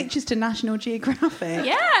all the pictures to National Geographic.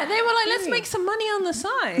 Yeah, they were like, let's make some money on the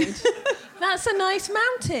side. That's a nice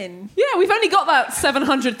mountain. Yeah, we've only got that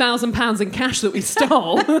 £700,000 in cash that we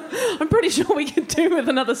stole. I'm pretty sure we could do with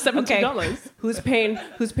another $70. Okay. Who's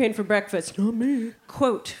paying for breakfast? Not me.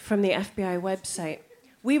 Quote from the FBI website.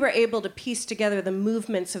 We were able to piece together the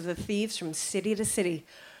movements of the thieves from city to city.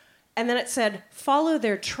 And then it said, follow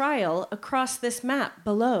their trail across this map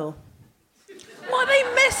below. Well, they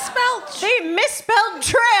misspelled. They misspelled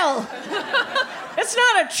trail. It's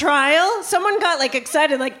not a trial. Someone got like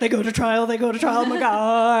excited, like they go to trial. Oh my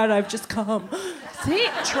God, I've just come. See?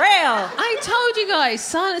 Trail. I told you guys,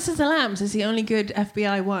 Silence of the Lambs is the only good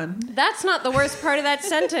FBI one. That's not the worst part of that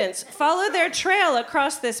sentence. Follow their trail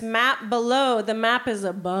across this map below. The map is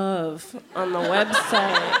above on the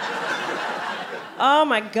website. Oh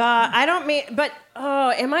my God. I don't mean, but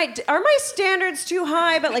are my standards too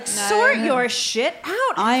high? But like, sort your shit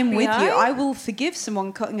out. I'm FBI. with you. I will forgive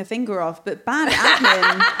someone cutting a finger off, but bad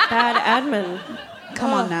admin. Bad admin.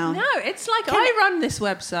 Come on now. No, it's like I run this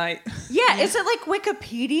website. Yeah, is it like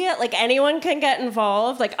Wikipedia? Like anyone can get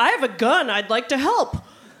involved? Like, I have a gun, I'd like to help.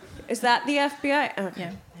 Is that the FBI? Okay.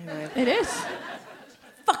 Yeah. Anyway. It is.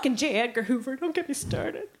 Fucking J. Edgar Hoover, don't get me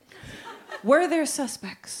started. Were there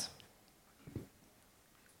suspects?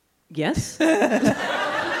 Yes.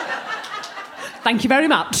 Thank you very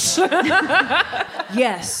much.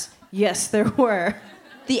 Yes, there were.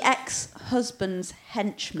 The ex-husband's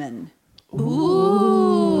henchman.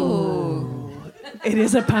 Ooh. It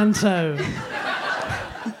is a panto.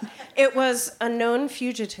 It was a known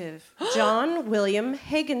fugitive, John William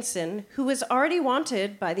Higginson, who was already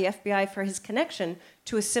wanted by the FBI for his connection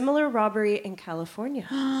to a similar robbery in California.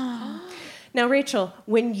 Now, Rachel,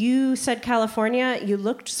 when you said California, you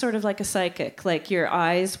looked sort of like a psychic. Like your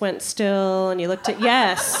eyes went still and you looked at,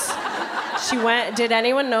 yes. She went, did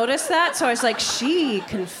anyone notice that? So I was like, she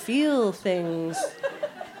can feel things.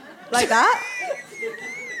 Like that?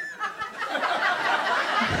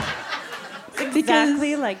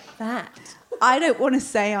 Exactly like that. I don't want to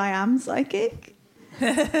say I am psychic,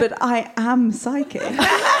 but I am psychic.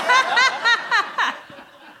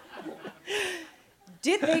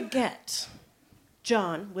 Did they get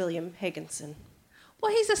John William Higginson?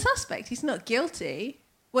 Well, he's a suspect. He's not guilty.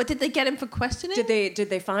 What, did they get him for questioning? Did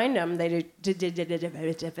they find him? Did they?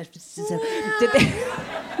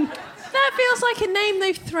 That feels like a name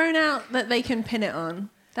they've thrown out that they can pin it on.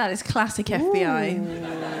 That is classic FBI.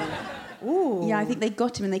 Ooh. Yeah, I think they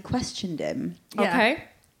got him and they questioned him. Yeah.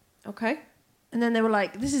 Okay. And then they were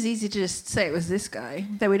like, this is easy to just say it was this guy.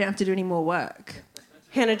 Then we don't have to do any more work.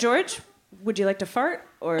 Hannah George, would you like to fart?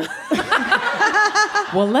 Or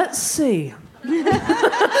Well, let's see.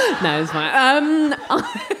 No, it's fine.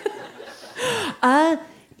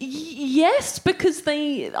 Yes, because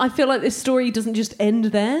I feel like this story doesn't just end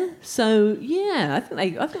there. So yeah, I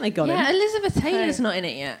think they got it. Yeah, Elizabeth Taylor's not in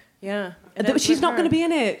it yet. yeah, She's not going to be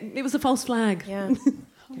in it. It was a false flag. Yeah,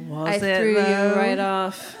 I it, threw you though? right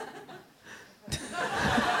off.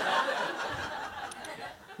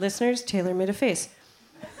 Listeners, Taylor made a face.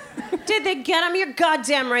 Did they get him? You're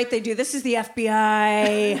goddamn right they do. This is the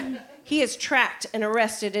FBI. He is tracked and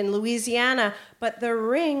arrested in Louisiana, but the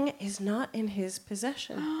ring is not in his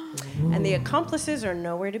possession. And the accomplices are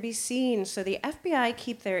nowhere to be seen, so the FBI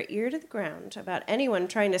keep their ear to the ground about anyone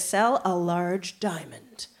trying to sell a large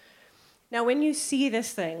diamond. Now, when you see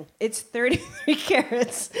this thing, it's 33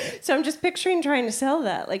 carats. So I'm just picturing trying to sell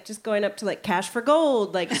that, like just going up to like Cash for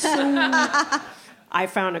Gold, like, so I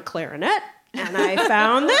found a clarinet and I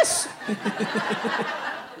found this.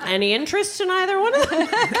 Any interest in either one of them?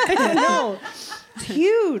 I don't know. It's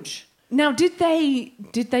huge. Now, did they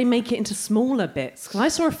make it into smaller bits? Because I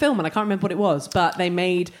saw a film and I can't remember what it was, but they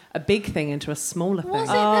made a big thing into a smaller thing.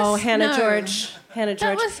 Oh, Hannah George. Hannah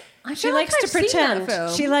George. She likes to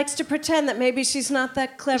pretend. She likes to pretend that maybe she's not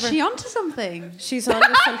that clever. Is she onto something? She's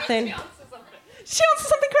onto something. She answered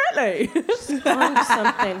something correctly. On to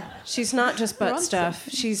something. She's not just butt stuff.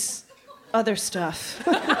 She's other stuff.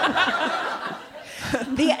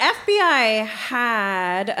 The FBI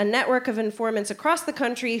had a network of informants across the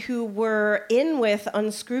country who were in with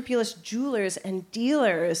unscrupulous jewelers and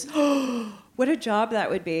dealers. What a job that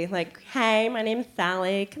would be. Like, hey, my name's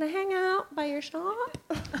Sally. Can I hang out by your shop?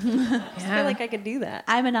 I feel like I could do that.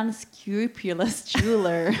 I'm an unscrupulous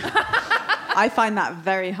jeweler. I find that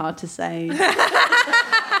very hard to say.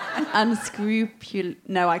 Unscrupulous.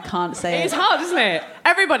 No, I can't say it. It's hard, isn't it?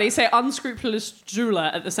 Everybody say unscrupulous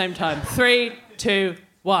jeweler at the same time. 3, 2,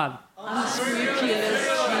 1. Unscrupulous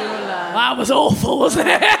jeweler. That was awful, wasn't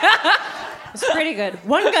it? It's pretty good.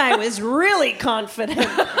 One guy was really confident.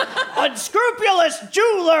 Unscrupulous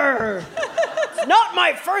jeweler. It's not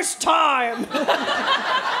my first time.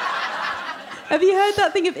 Have you heard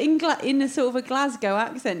that thing of in a sort of a Glasgow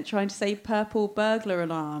accent trying to say purple burglar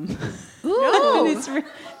alarm? No.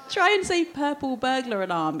 Try and say purple burglar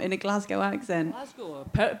alarm in a Glasgow accent. Glasgow.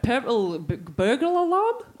 Purple burglar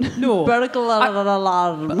alarm? No. Burglar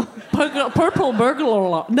alarm. Purple burglar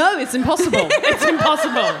alarm. No, it's impossible. It's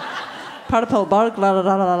impossible. Purple burglar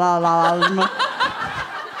alarm.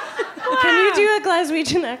 Can you do a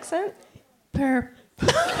Glaswegian accent?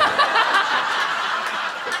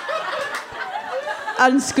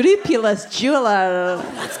 Unscrupulous jeweler.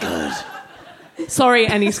 That's good. Sorry,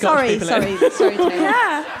 any Scottish people. Sorry, Taylor.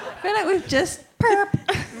 Yeah, I feel like we've just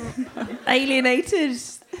alienated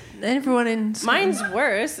everyone in school. Mine's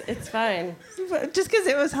worse. It's fine. Just because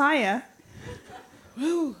it was higher.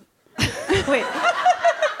 Wait.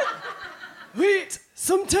 Wait.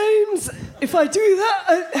 Sometimes if I do that,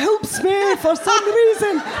 it helps me for some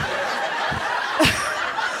reason.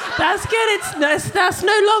 That's good. That's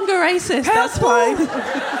no longer racist. That's fine.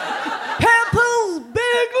 Purple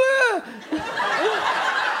burglar.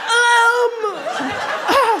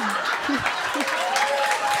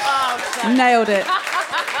 Nailed it.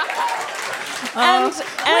 And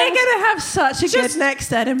we're going to have such a good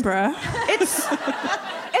next Edinburgh. It's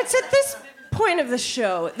at this point of the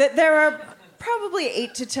show that there are probably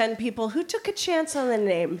 8 to 10 people who took a chance on the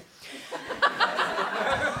name.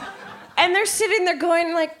 And they're sitting there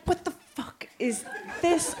going like, what the fuck is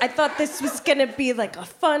this? I thought this was going to be like a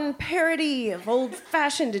fun parody of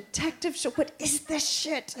old-fashioned detective show. What is this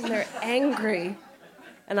shit? And they're angry.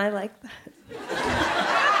 And I like that.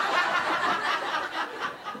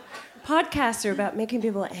 Podcasts are about making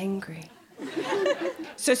people angry.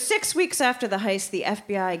 So 6 weeks after the heist, the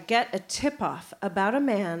FBI get a tip-off about a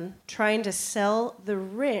man trying to sell the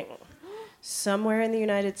ring somewhere in the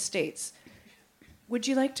United States. Would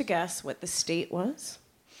you like to guess what the state was?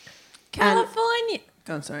 California.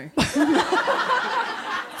 Go on, sorry.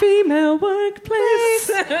 Female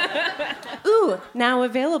workplace. Ooh, now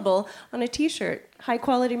available on a t-shirt.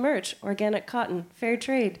 High-quality merch, organic cotton, fair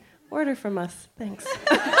trade. Order from us. Thanks.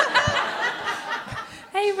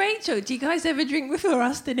 Hey, Rachel, do you guys ever drink before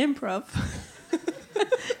Austin Improv?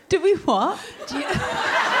 Do we what?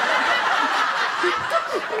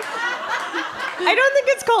 I don't think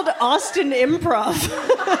it's called Austin Improv.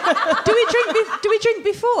 Do we drink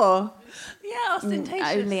before? Yeah,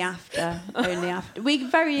 ostentatious. Only after. We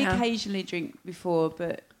very occasionally drink before,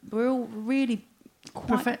 but we're all really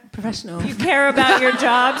quite professional. You care about your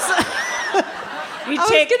jobs. I was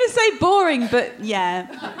going to say boring, but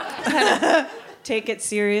yeah. Take it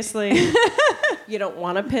seriously. You don't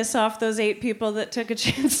want to piss off those 8 people that took a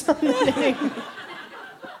chance on the name.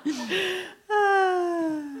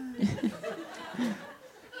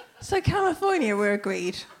 So California, we're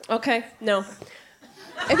agreed. Okay, no.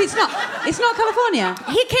 If it's not California.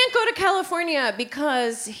 He can't go to California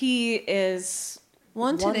because he is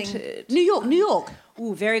wanted. New York.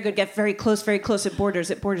 Ooh, very good. Get very close. It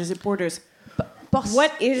borders. Boss.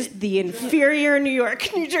 What is the inferior New York,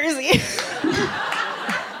 New Jersey?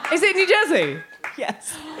 Is it New Jersey?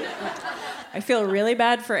 Yes. I feel really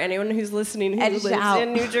bad for anyone who's listening who lives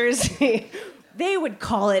in New Jersey. They would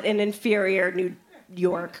call it an inferior New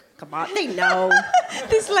York. Come on, they know.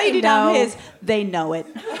 This lady down here, they know it.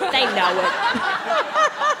 They know it.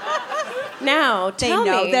 Now, tell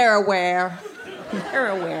me. They're aware. They're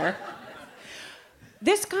aware.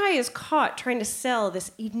 This guy is caught trying to sell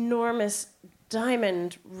this enormous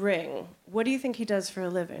diamond ring. What do you think he does for a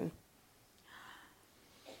living?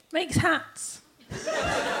 Makes hats.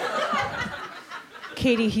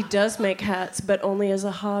 Katie, he does make hats, but only as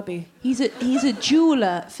a hobby. He's a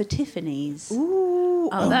jeweler for Tiffany's. Ooh,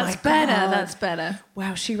 oh that's better. God. That's better.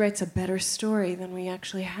 Wow, she writes a better story than we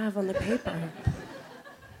actually have on the paper.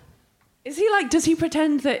 Is he like? Does he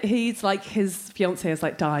pretend that he's like his fiancée has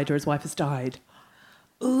like died or his wife has died?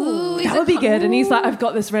 Ooh, that would be good. And he's like, I've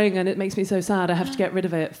got this ring and it makes me so sad. I have to get rid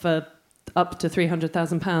of it for up to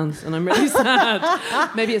 £300,000 and I'm really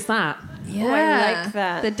sad. Maybe it's that. Yeah, I like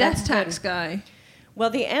that. The death That's tax good. guy. Well,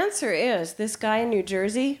 the answer is this guy in New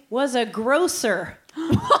Jersey was a grocer.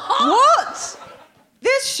 What?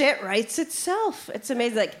 This shit writes itself. It's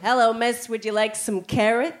amazing. Like, hello, miss, would you like some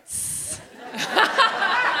carrots?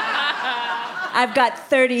 I've got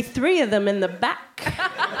 33 of them in the back.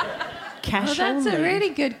 Cash That's only. a really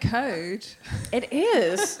good code. It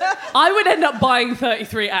is. I would end up buying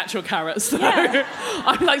 33 actual carrots, though. Yeah.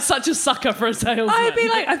 I'm like such a sucker for a salesman. I'd be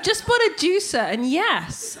like, I've just bought a juicer, and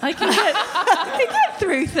yes, I can get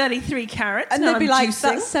through 33 carrots. And now they'd be I'm like,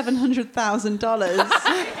 juicing. that's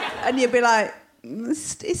 $700,000. And you'd be like,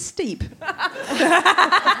 it's steep.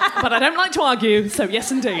 But I don't like to argue, so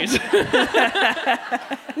yes, indeed.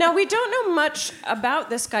 Now, we don't know much about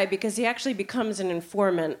this guy because he actually becomes an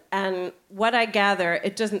informant. And what I gather,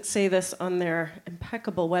 it doesn't say this on their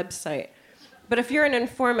impeccable website. But if you're an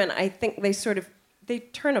informant, I think they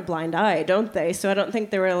turn a blind eye, don't they? So I don't think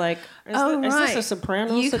they were like, is this a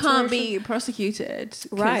Soprano You situation? can't be prosecuted. 'Cause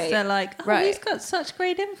Right. They're like, Right. he's got such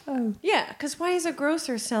great info. Yeah, because why is a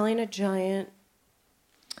grocer selling a giant...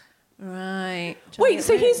 Right. Wait,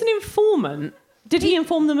 so he's an informant? Did he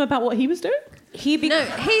inform them about what he was doing? No,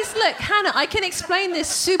 look, Hannah, I can explain this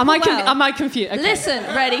super Am I well. confused? Okay. Listen,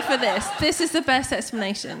 ready for this. This is the best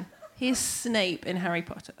explanation. He's Snape in Harry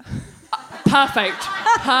Potter. Perfect.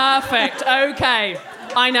 Okay.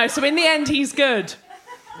 I know. So in the end, he's good.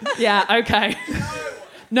 Yeah, okay.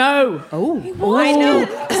 No. I know.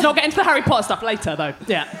 Let's not get into the Harry Potter stuff later, though.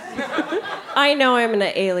 Yeah. I know I'm going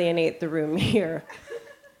to alienate the room here.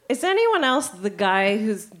 Is anyone else the guy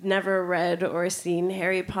who's never read or seen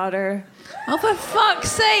Harry Potter? Oh, for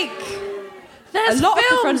fuck's sake! There's A lot of the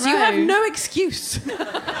front films. You have row. no excuse. It's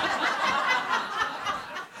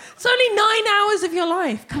only 9 hours of your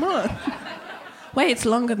life. Come on. Wait, it's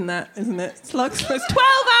longer than that, isn't it? It's 12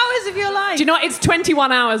 hours of your life. Do you know what? It's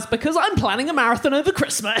 21 hours because I'm planning a marathon over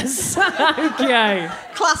Christmas. Okay.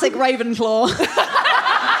 Classic Ravenclaw.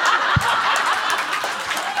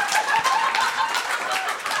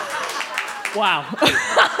 Wow.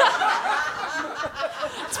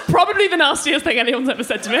 It's probably the nastiest thing anyone's ever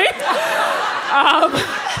said to me. That's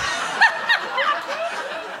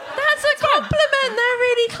a compliment. They're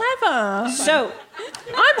really clever. So,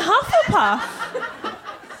 I'm Hufflepuff.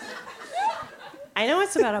 I know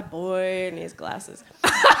it's about a boy and his glasses.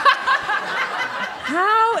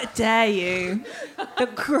 How dare you?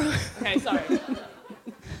 Okay, sorry.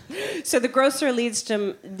 So the grocer leads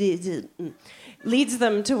them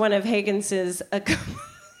to one of Higgins's...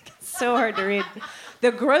 so hard to read.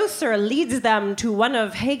 The grocer leads them to one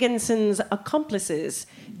of Higginson's accomplices,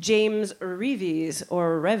 James Reeves,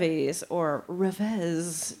 or Reves, or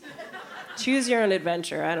Revez. Choose your own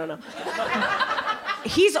adventure, I don't know.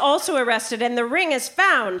 He's also arrested, and the ring is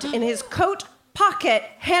found in his coat pocket.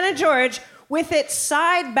 Hannah George, with its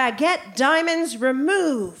side baguette diamonds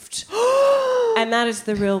removed. And that is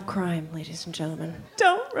the real crime, ladies and gentlemen.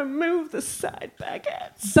 Don't remove the side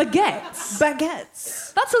baguettes.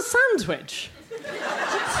 Baguettes. That's a sandwich.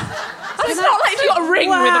 It's not like you've got a ring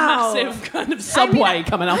Wow. with a massive kind of subway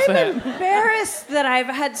coming off I'm it. embarrassed that I've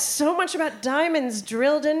had so much about diamonds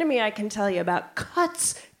drilled into me. I can tell you about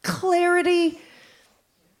cuts, clarity,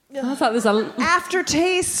 That's like there's a...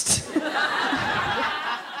 aftertaste.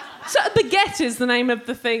 So a baguette is the name of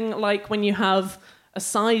the thing, like when you have a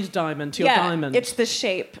side diamond to your diamond. It's the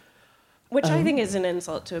shape, which I think is an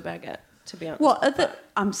insult to a baguette, to be honest. What?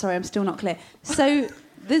 I'm sorry, I'm still not clear. So,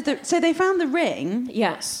 so they found the ring.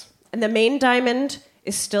 Yes. And the main diamond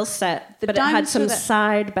is still set, but it had diamonds some were there-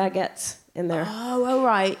 side baguettes in there. Oh, all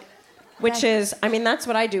right. Which is, I mean, that's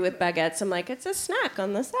what I do with baguettes. I'm like, it's a snack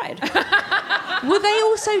on the side. Were they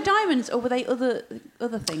also diamonds, or were they other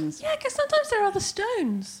things? Yeah, because sometimes there are other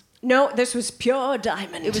stones. No, this was pure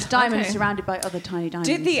diamond. It was diamonds Okay. surrounded by other tiny diamonds.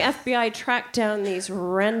 Did the FBI track down these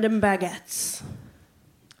random baguettes?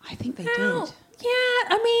 I think they Well, did.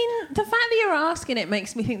 yeah, I mean, the fact that you're asking it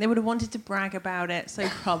makes me think they would have wanted to brag about it, so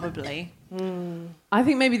probably. I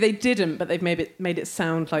think maybe they didn't, but they've made it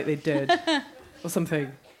sound like they did. Or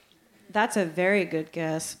something. That's a very good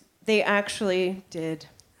guess. They actually did.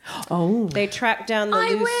 Oh. They tracked down the I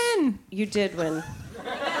loose... win. You did win.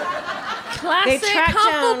 Classic tracked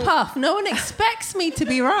down- Hufflepuff. No one expects me to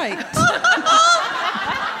be right.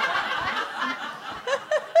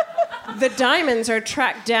 The diamonds are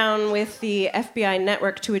tracked down with the FBI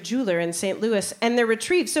network to a jeweler in St. Louis, and they're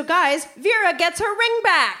retrieved. So, guys, Vera gets her ring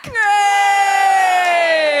back. Yay!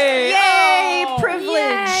 Yay! Oh.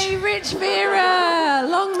 Privilege. Yay, Rich Vera.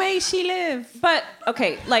 Long may she live? But,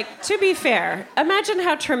 okay, like, to be fair, imagine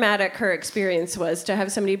how traumatic her experience was to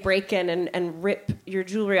have somebody break in and rip your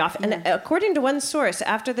jewelry off. And according to one source,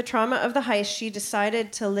 after the trauma of the heist, she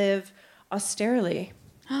decided to live austerely.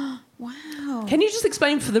 Wow. Can you just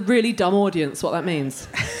explain for the really dumb audience what that means?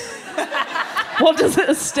 What does it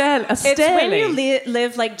austerely? It's when you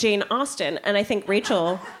live like Jane Austen, and I think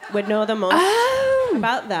Rachel would know the most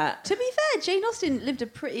about that. To be fair, Jane Austen lived a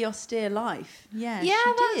pretty austere life. Yeah, Yeah,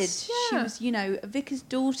 she did. that's- yeah. She was, you know, a vicar's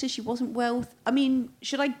daughter. She wasn't wealth. I mean,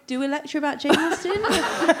 should I do a lecture about Jane Austen?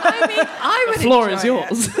 I mean, I would The floor is enjoy it.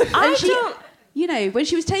 yours. And she, you know, when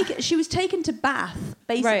she was taken to Bath.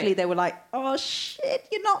 Basically, Right. they were like, "Oh shit,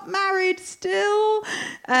 you're not married still."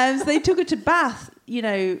 So they took her to Bath, you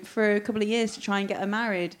know, for a couple of years to try and get her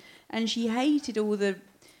married, and she hated all the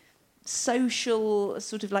social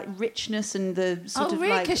sort of like richness and the sort Oh, of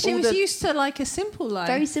really? like Because she all was the used to like a simple life.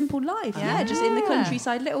 very simple life. Yeah, just in the Yeah.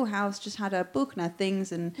 countryside, little house, just had her book and her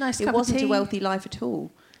things, and Nice it cup of wasn't a tea. wealthy life at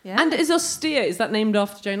all. Yeah. And is austere, is that named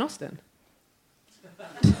after Jane Austen?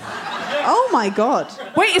 Oh my god!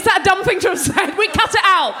 Wait, is that a dumb thing to have said? Wait, cut it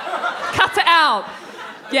out. Cut it out.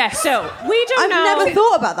 Yes. So, we don't I've know. never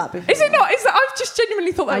thought about that before. Is it not? Is that? I've just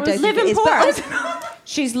genuinely thought that I was don't think living it is, poor. but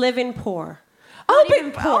She's living poor. Oh, Not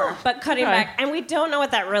even poor, but cutting Okay. back. And we don't know what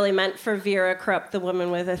that really meant for Vera Krupp, the woman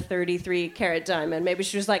with a 33-carat diamond. Maybe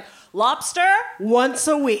she was like, lobster once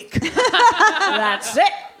a week. That's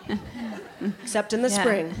it. Except in the Yeah.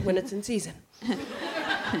 spring when it's in season.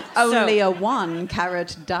 only a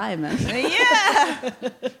 1-carat diamond. Yeah.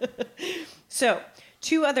 So,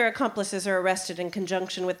 2 other accomplices are arrested in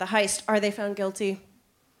conjunction with the heist. Are they found guilty?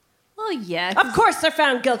 Well, yeah. Of course they're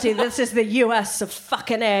found guilty. This is the U.S. of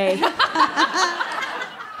fucking A.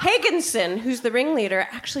 Higginson, who's the ringleader,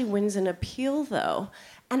 actually wins an appeal, though.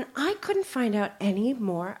 And I couldn't find out any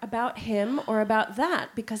more about him or about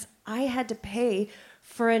that because I had to pay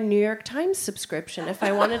for a New York Times subscription if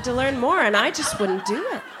I wanted to learn more, and I just wouldn't do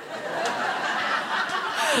it.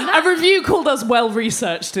 A review called us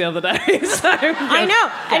well-researched the other day. So, I know.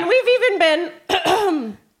 And we've even been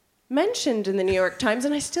mentioned in the New York Times,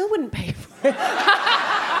 and I still wouldn't pay for it.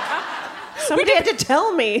 Somebody had to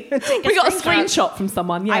tell me. We got a screenshot from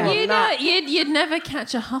someone, yeah. You'd never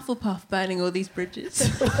catch a Hufflepuff burning all these bridges.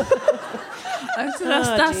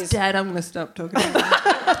 That's dead. I'm going to stop talking about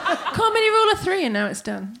that. Comedy rule of 3, and now it's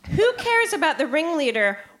done. Who cares about the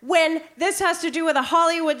ringleader when this has to do with a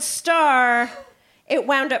Hollywood star? It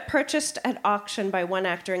wound up purchased at auction by one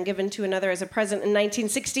actor and given to another as a present in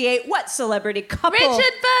 1968. What celebrity couple? Richard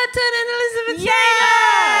Burton and Elizabeth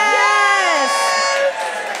Yes!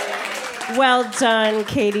 Well done,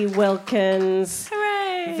 Katie Wilkins.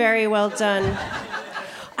 Hooray! Very well done.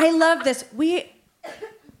 I love this. We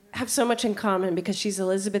have so much in common because she's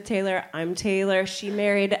Elizabeth Taylor, I'm Taylor. She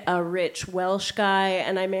married a rich Welsh guy,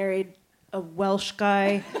 and I married a Welsh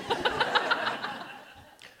guy.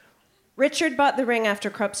 Richard bought the ring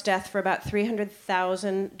after Krupp's death for about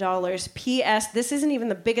 $300,000. P.S. This isn't even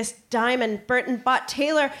the biggest diamond Burton bought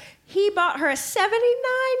Taylor. He bought her a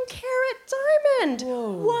 79-carat diamond.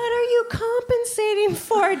 Whoa. What are you compensating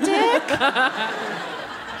for, Dick?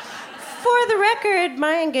 For the record,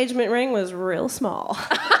 my engagement ring was real small.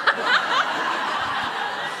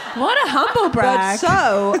 What a humble brag. But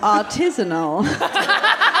so artisanal.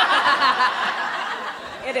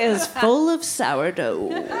 It is full of sourdough.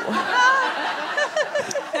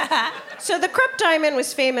 So the Krupp diamond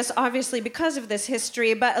was famous, obviously, because of this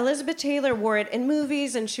history, but Elizabeth Taylor wore it in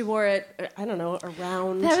movies, and she wore it, I don't know,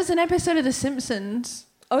 around... There was an episode of The Simpsons.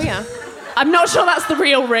 Oh, yeah. I'm not sure that's the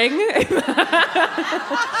real ring. I've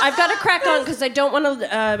got to crack on because I don't want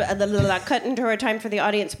to cut into our time for the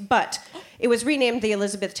audience, but it was renamed the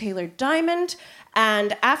Elizabeth Taylor Diamond,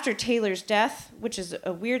 and after Taylor's death, which is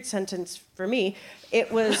a weird sentence for me,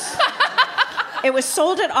 it was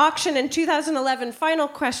sold at auction in 2011. Final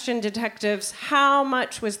question, detectives. How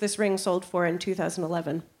much was this ring sold for in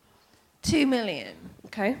 2011? $2 million.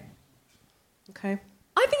 Okay. I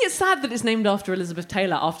think it's sad that it's named after Elizabeth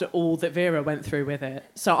Taylor after all that Vera went through with it.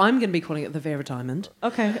 So I'm going to be calling it the Vera Diamond.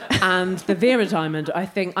 Okay. And the Vera Diamond, I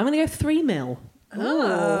think, I'm going to go 3 mil.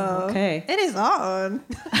 Oh, okay. It is on.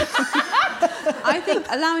 I think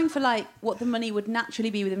allowing for like what the money would naturally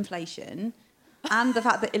be with inflation and the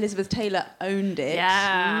fact that Elizabeth Taylor owned it.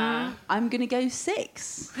 Yeah. I'm going to go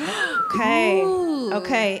 6. Okay. Ooh.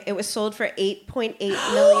 Okay. It was sold for $8.8 million.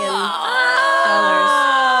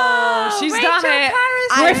 Oh, she's Rachel done it. Paris.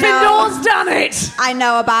 Gryffindor's done it. I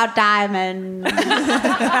know about diamonds.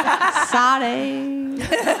 Sorry.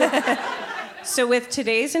 So with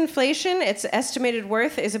today's inflation, its estimated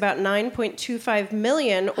worth is about 9.25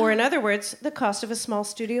 million, or in other words, the cost of a small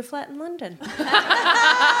studio flat in London.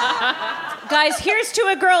 Guys, here's to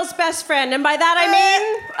a girl's best friend, and by that I mean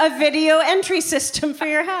a video entry system for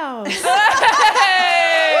your house. Okay.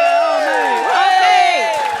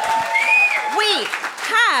 We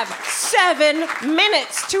have 7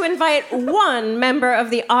 minutes to invite one member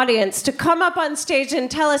of the audience to come up on stage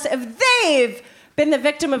and tell us if they've been the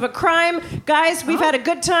victim of a crime. Guys, we've had a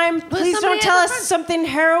good time. Please don't tell us something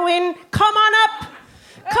harrowing. Come on up.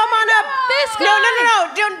 Come on up. This guy.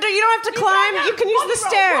 No. You don't have to climb. You can use the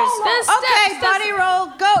stairs. Okay, body roll.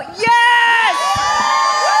 Go. Yes!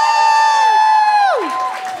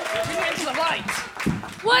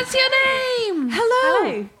 What's your name?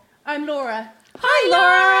 Hello. I'm Laura. Hi,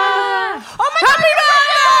 Laura. Oh my God.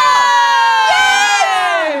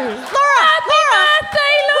 Yay! Laura.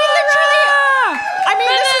 Birthday, Laura! I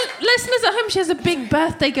mean, Listeners at home, she has a big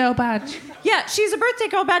birthday girl badge. yeah, she's a birthday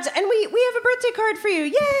girl badge, and we have a birthday card for you.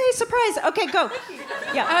 Yay, surprise. Okay, go.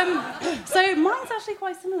 Yeah. So mine's actually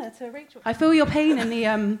quite similar to Rachel. I feel your pain in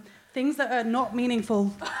the things that are not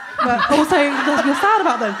meaningful, but also you're sad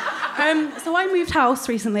about them. So I moved house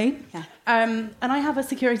recently, and I have a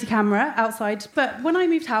security camera outside, but when I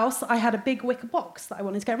moved house, I had a big wicker box that I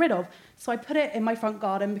wanted to get rid of. So I put it in my front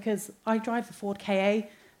garden because I drive a Ford KA,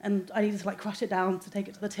 and I needed to crush it down to take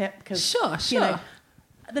it to the tip because Sure.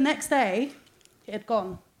 the next day it had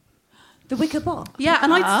gone. The wicker box. Yeah,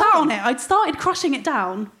 and I'd sat on it. I'd started crushing it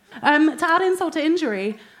down. To add insult to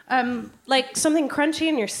injury, like something crunchy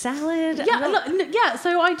in your salad? Yeah.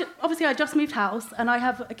 So obviously I just moved house, and I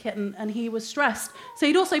have a kitten, and he was stressed. So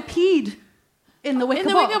he'd also peed in the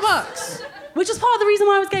wicker box, which is part of the reason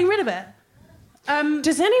why I was getting rid of it.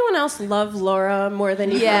 Does anyone else love Laura more than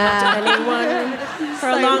you loved anyone for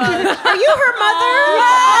a long time? Are you her mother?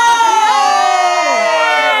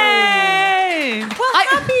 Yay! Well,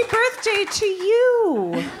 happy birthday to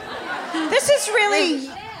you. This is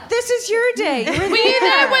your day. Were you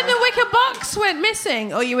there when the wicker box went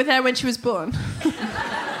missing, or you were there when she was born?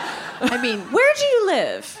 I mean, where do you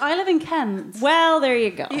live? I live in Kent. Well, there you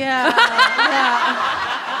go. Yeah.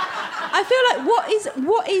 I feel like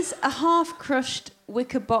what is a half-crushed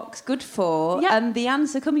wicker box good for? Yeah. And the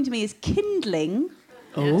answer coming to me is kindling.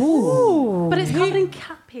 Oh. But it's covered in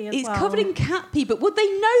cat pee as well. It's covered in cat pee, but would they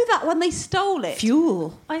know that when they stole it?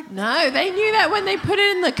 Fuel. No, they knew that when they put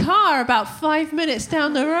it in the car about 5 minutes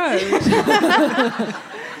down the road.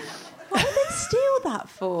 What would they steal that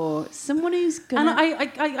for? Someone who's gonna...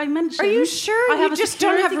 And I mentioned... Are you sure? You just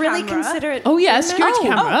don't have really considerate... Oh, yeah, security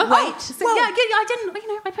camera. Wait. So, I didn't...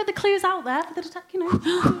 I put the clues out there for the detective,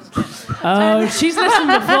 Oh, she's listened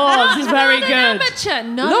before. This is very good.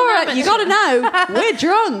 Laura, you got to know, we're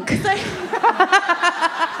drunk. So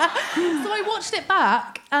I watched it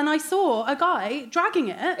back, and I saw a guy dragging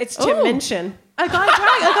it. It's Tim Minchin. A guy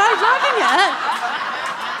dragging it.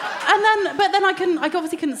 But then I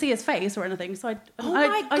obviously couldn't see his face or anything. So you saw a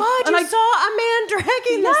man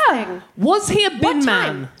dragging this thing. Was he a bin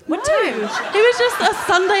man? What time? It was just a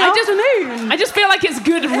Sunday afternoon. I just feel like it's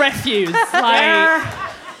good refuse.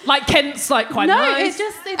 Like Kent's quite nice.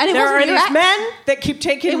 And there are these men that keep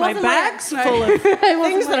taking my bags full of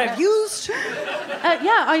things that I've used.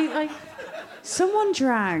 Someone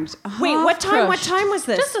dragged a Wait, what time was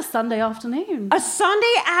this? Just a Sunday afternoon. A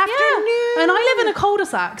Sunday afternoon? Yeah. And I live in a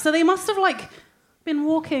cul-de-sac, so they must have been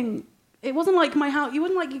walking. It wasn't like my house. You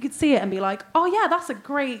wouldn't you could see it and be like, oh yeah, that's a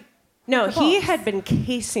great... No, he had been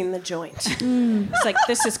casing the joint. It's like,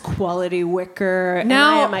 this is quality wicker.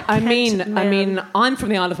 Now, and I mean, I'm from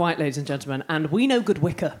the Isle of Wight, ladies and gentlemen, and we know good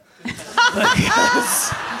wicker.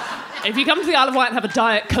 Because if you come to the Isle of Wight and have a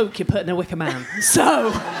Diet Coke, you're putting a wicker man.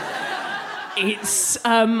 So... It's,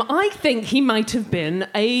 I think he might have been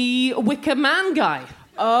a wicker man guy.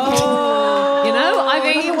 Oh. I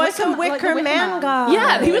think he was a wicker man guy.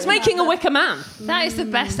 Yeah, he was making a wicker man. That is the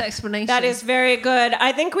best explanation. That is very good.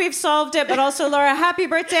 I think we've solved it, but also, Laura, happy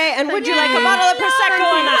birthday, and would you like a bottle of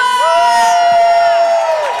Prosecco or not?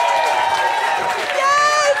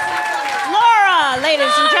 Yes! Laura,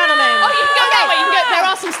 ladies and gentlemen. Oh, you can go that way. There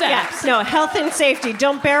are some steps. Yeah. No, health and safety.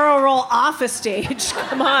 Don't barrel roll off a stage.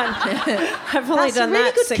 Come on. I've only done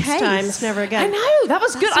that 6 times. Never again. I know. That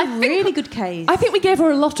was good. That's a really good case. I think we gave her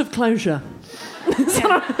a lot of closure.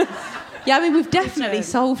 Yeah, I mean, we've definitely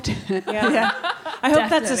solved it. Yeah. I hope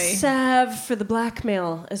that's a salve for the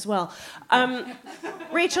blackmail as well.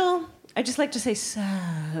 Rachel, I just like to say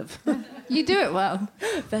salve. You do it well.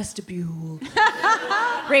 Vestibule.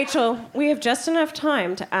 Rachel, we have just enough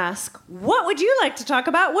time to ask, what would you like to talk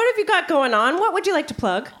about? What have you got going on? What would you like to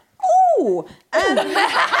plug? Ooh.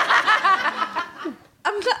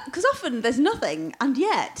 because often there's nothing, and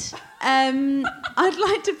yet I'd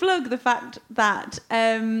like to plug the fact that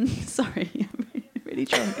sorry, I'm really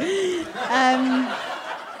drunk.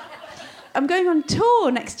 I'm going on tour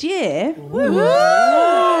next year. Woo!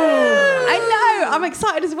 I know, I'm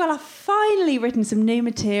excited as well. I've finally written some new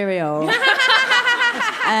material.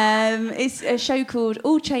 It's a show called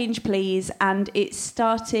All Change Please, and it's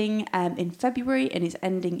starting in February and it's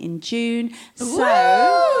ending in June. So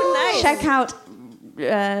nice. Check out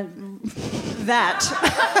that.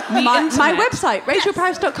 my website,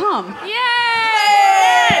 rachelparis.com.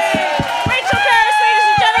 Yes! Rachel Paris, ladies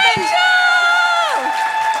and gentlemen.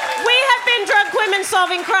 We have been Drunk Women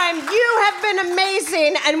Solving Crime. You have been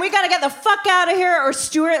amazing, and we got to get the fuck out of here or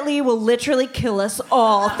Stuart Lee will literally kill us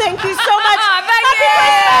all. Thank you so much. Happy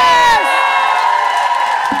Christmas!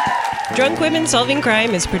 Drunk Women Solving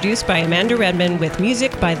Crime is produced by Amanda Redman with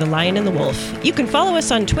music by The Lion and the Wolf. You can follow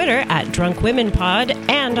us on Twitter at Drunk Women Pod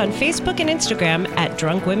and on Facebook and Instagram at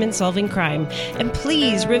Drunk Women Solving Crime. And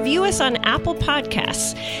please review us on Apple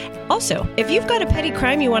Podcasts. Also, if you've got a petty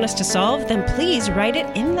crime you want us to solve, then please write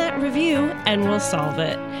it in that review and we'll solve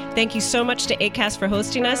it. Thank you so much to Acast for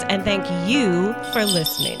hosting us, and thank you for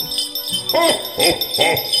listening.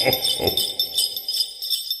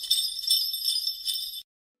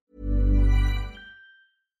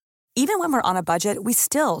 Even when we're on a budget, we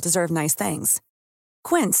still deserve nice things.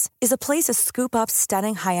 Quince is a place to scoop up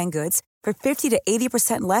stunning high-end goods for 50 to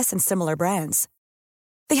 80% less than similar brands.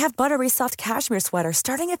 They have buttery soft cashmere sweaters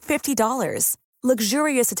starting at $50,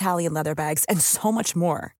 luxurious Italian leather bags, and so much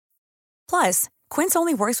more. Plus, Quince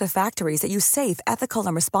only works with factories that use safe, ethical,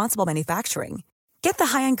 and responsible manufacturing. Get the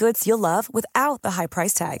high-end goods you'll love without the high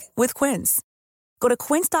price tag with Quince. Go to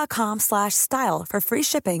quince.com/style for free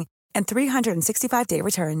shipping and 365-day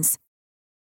returns.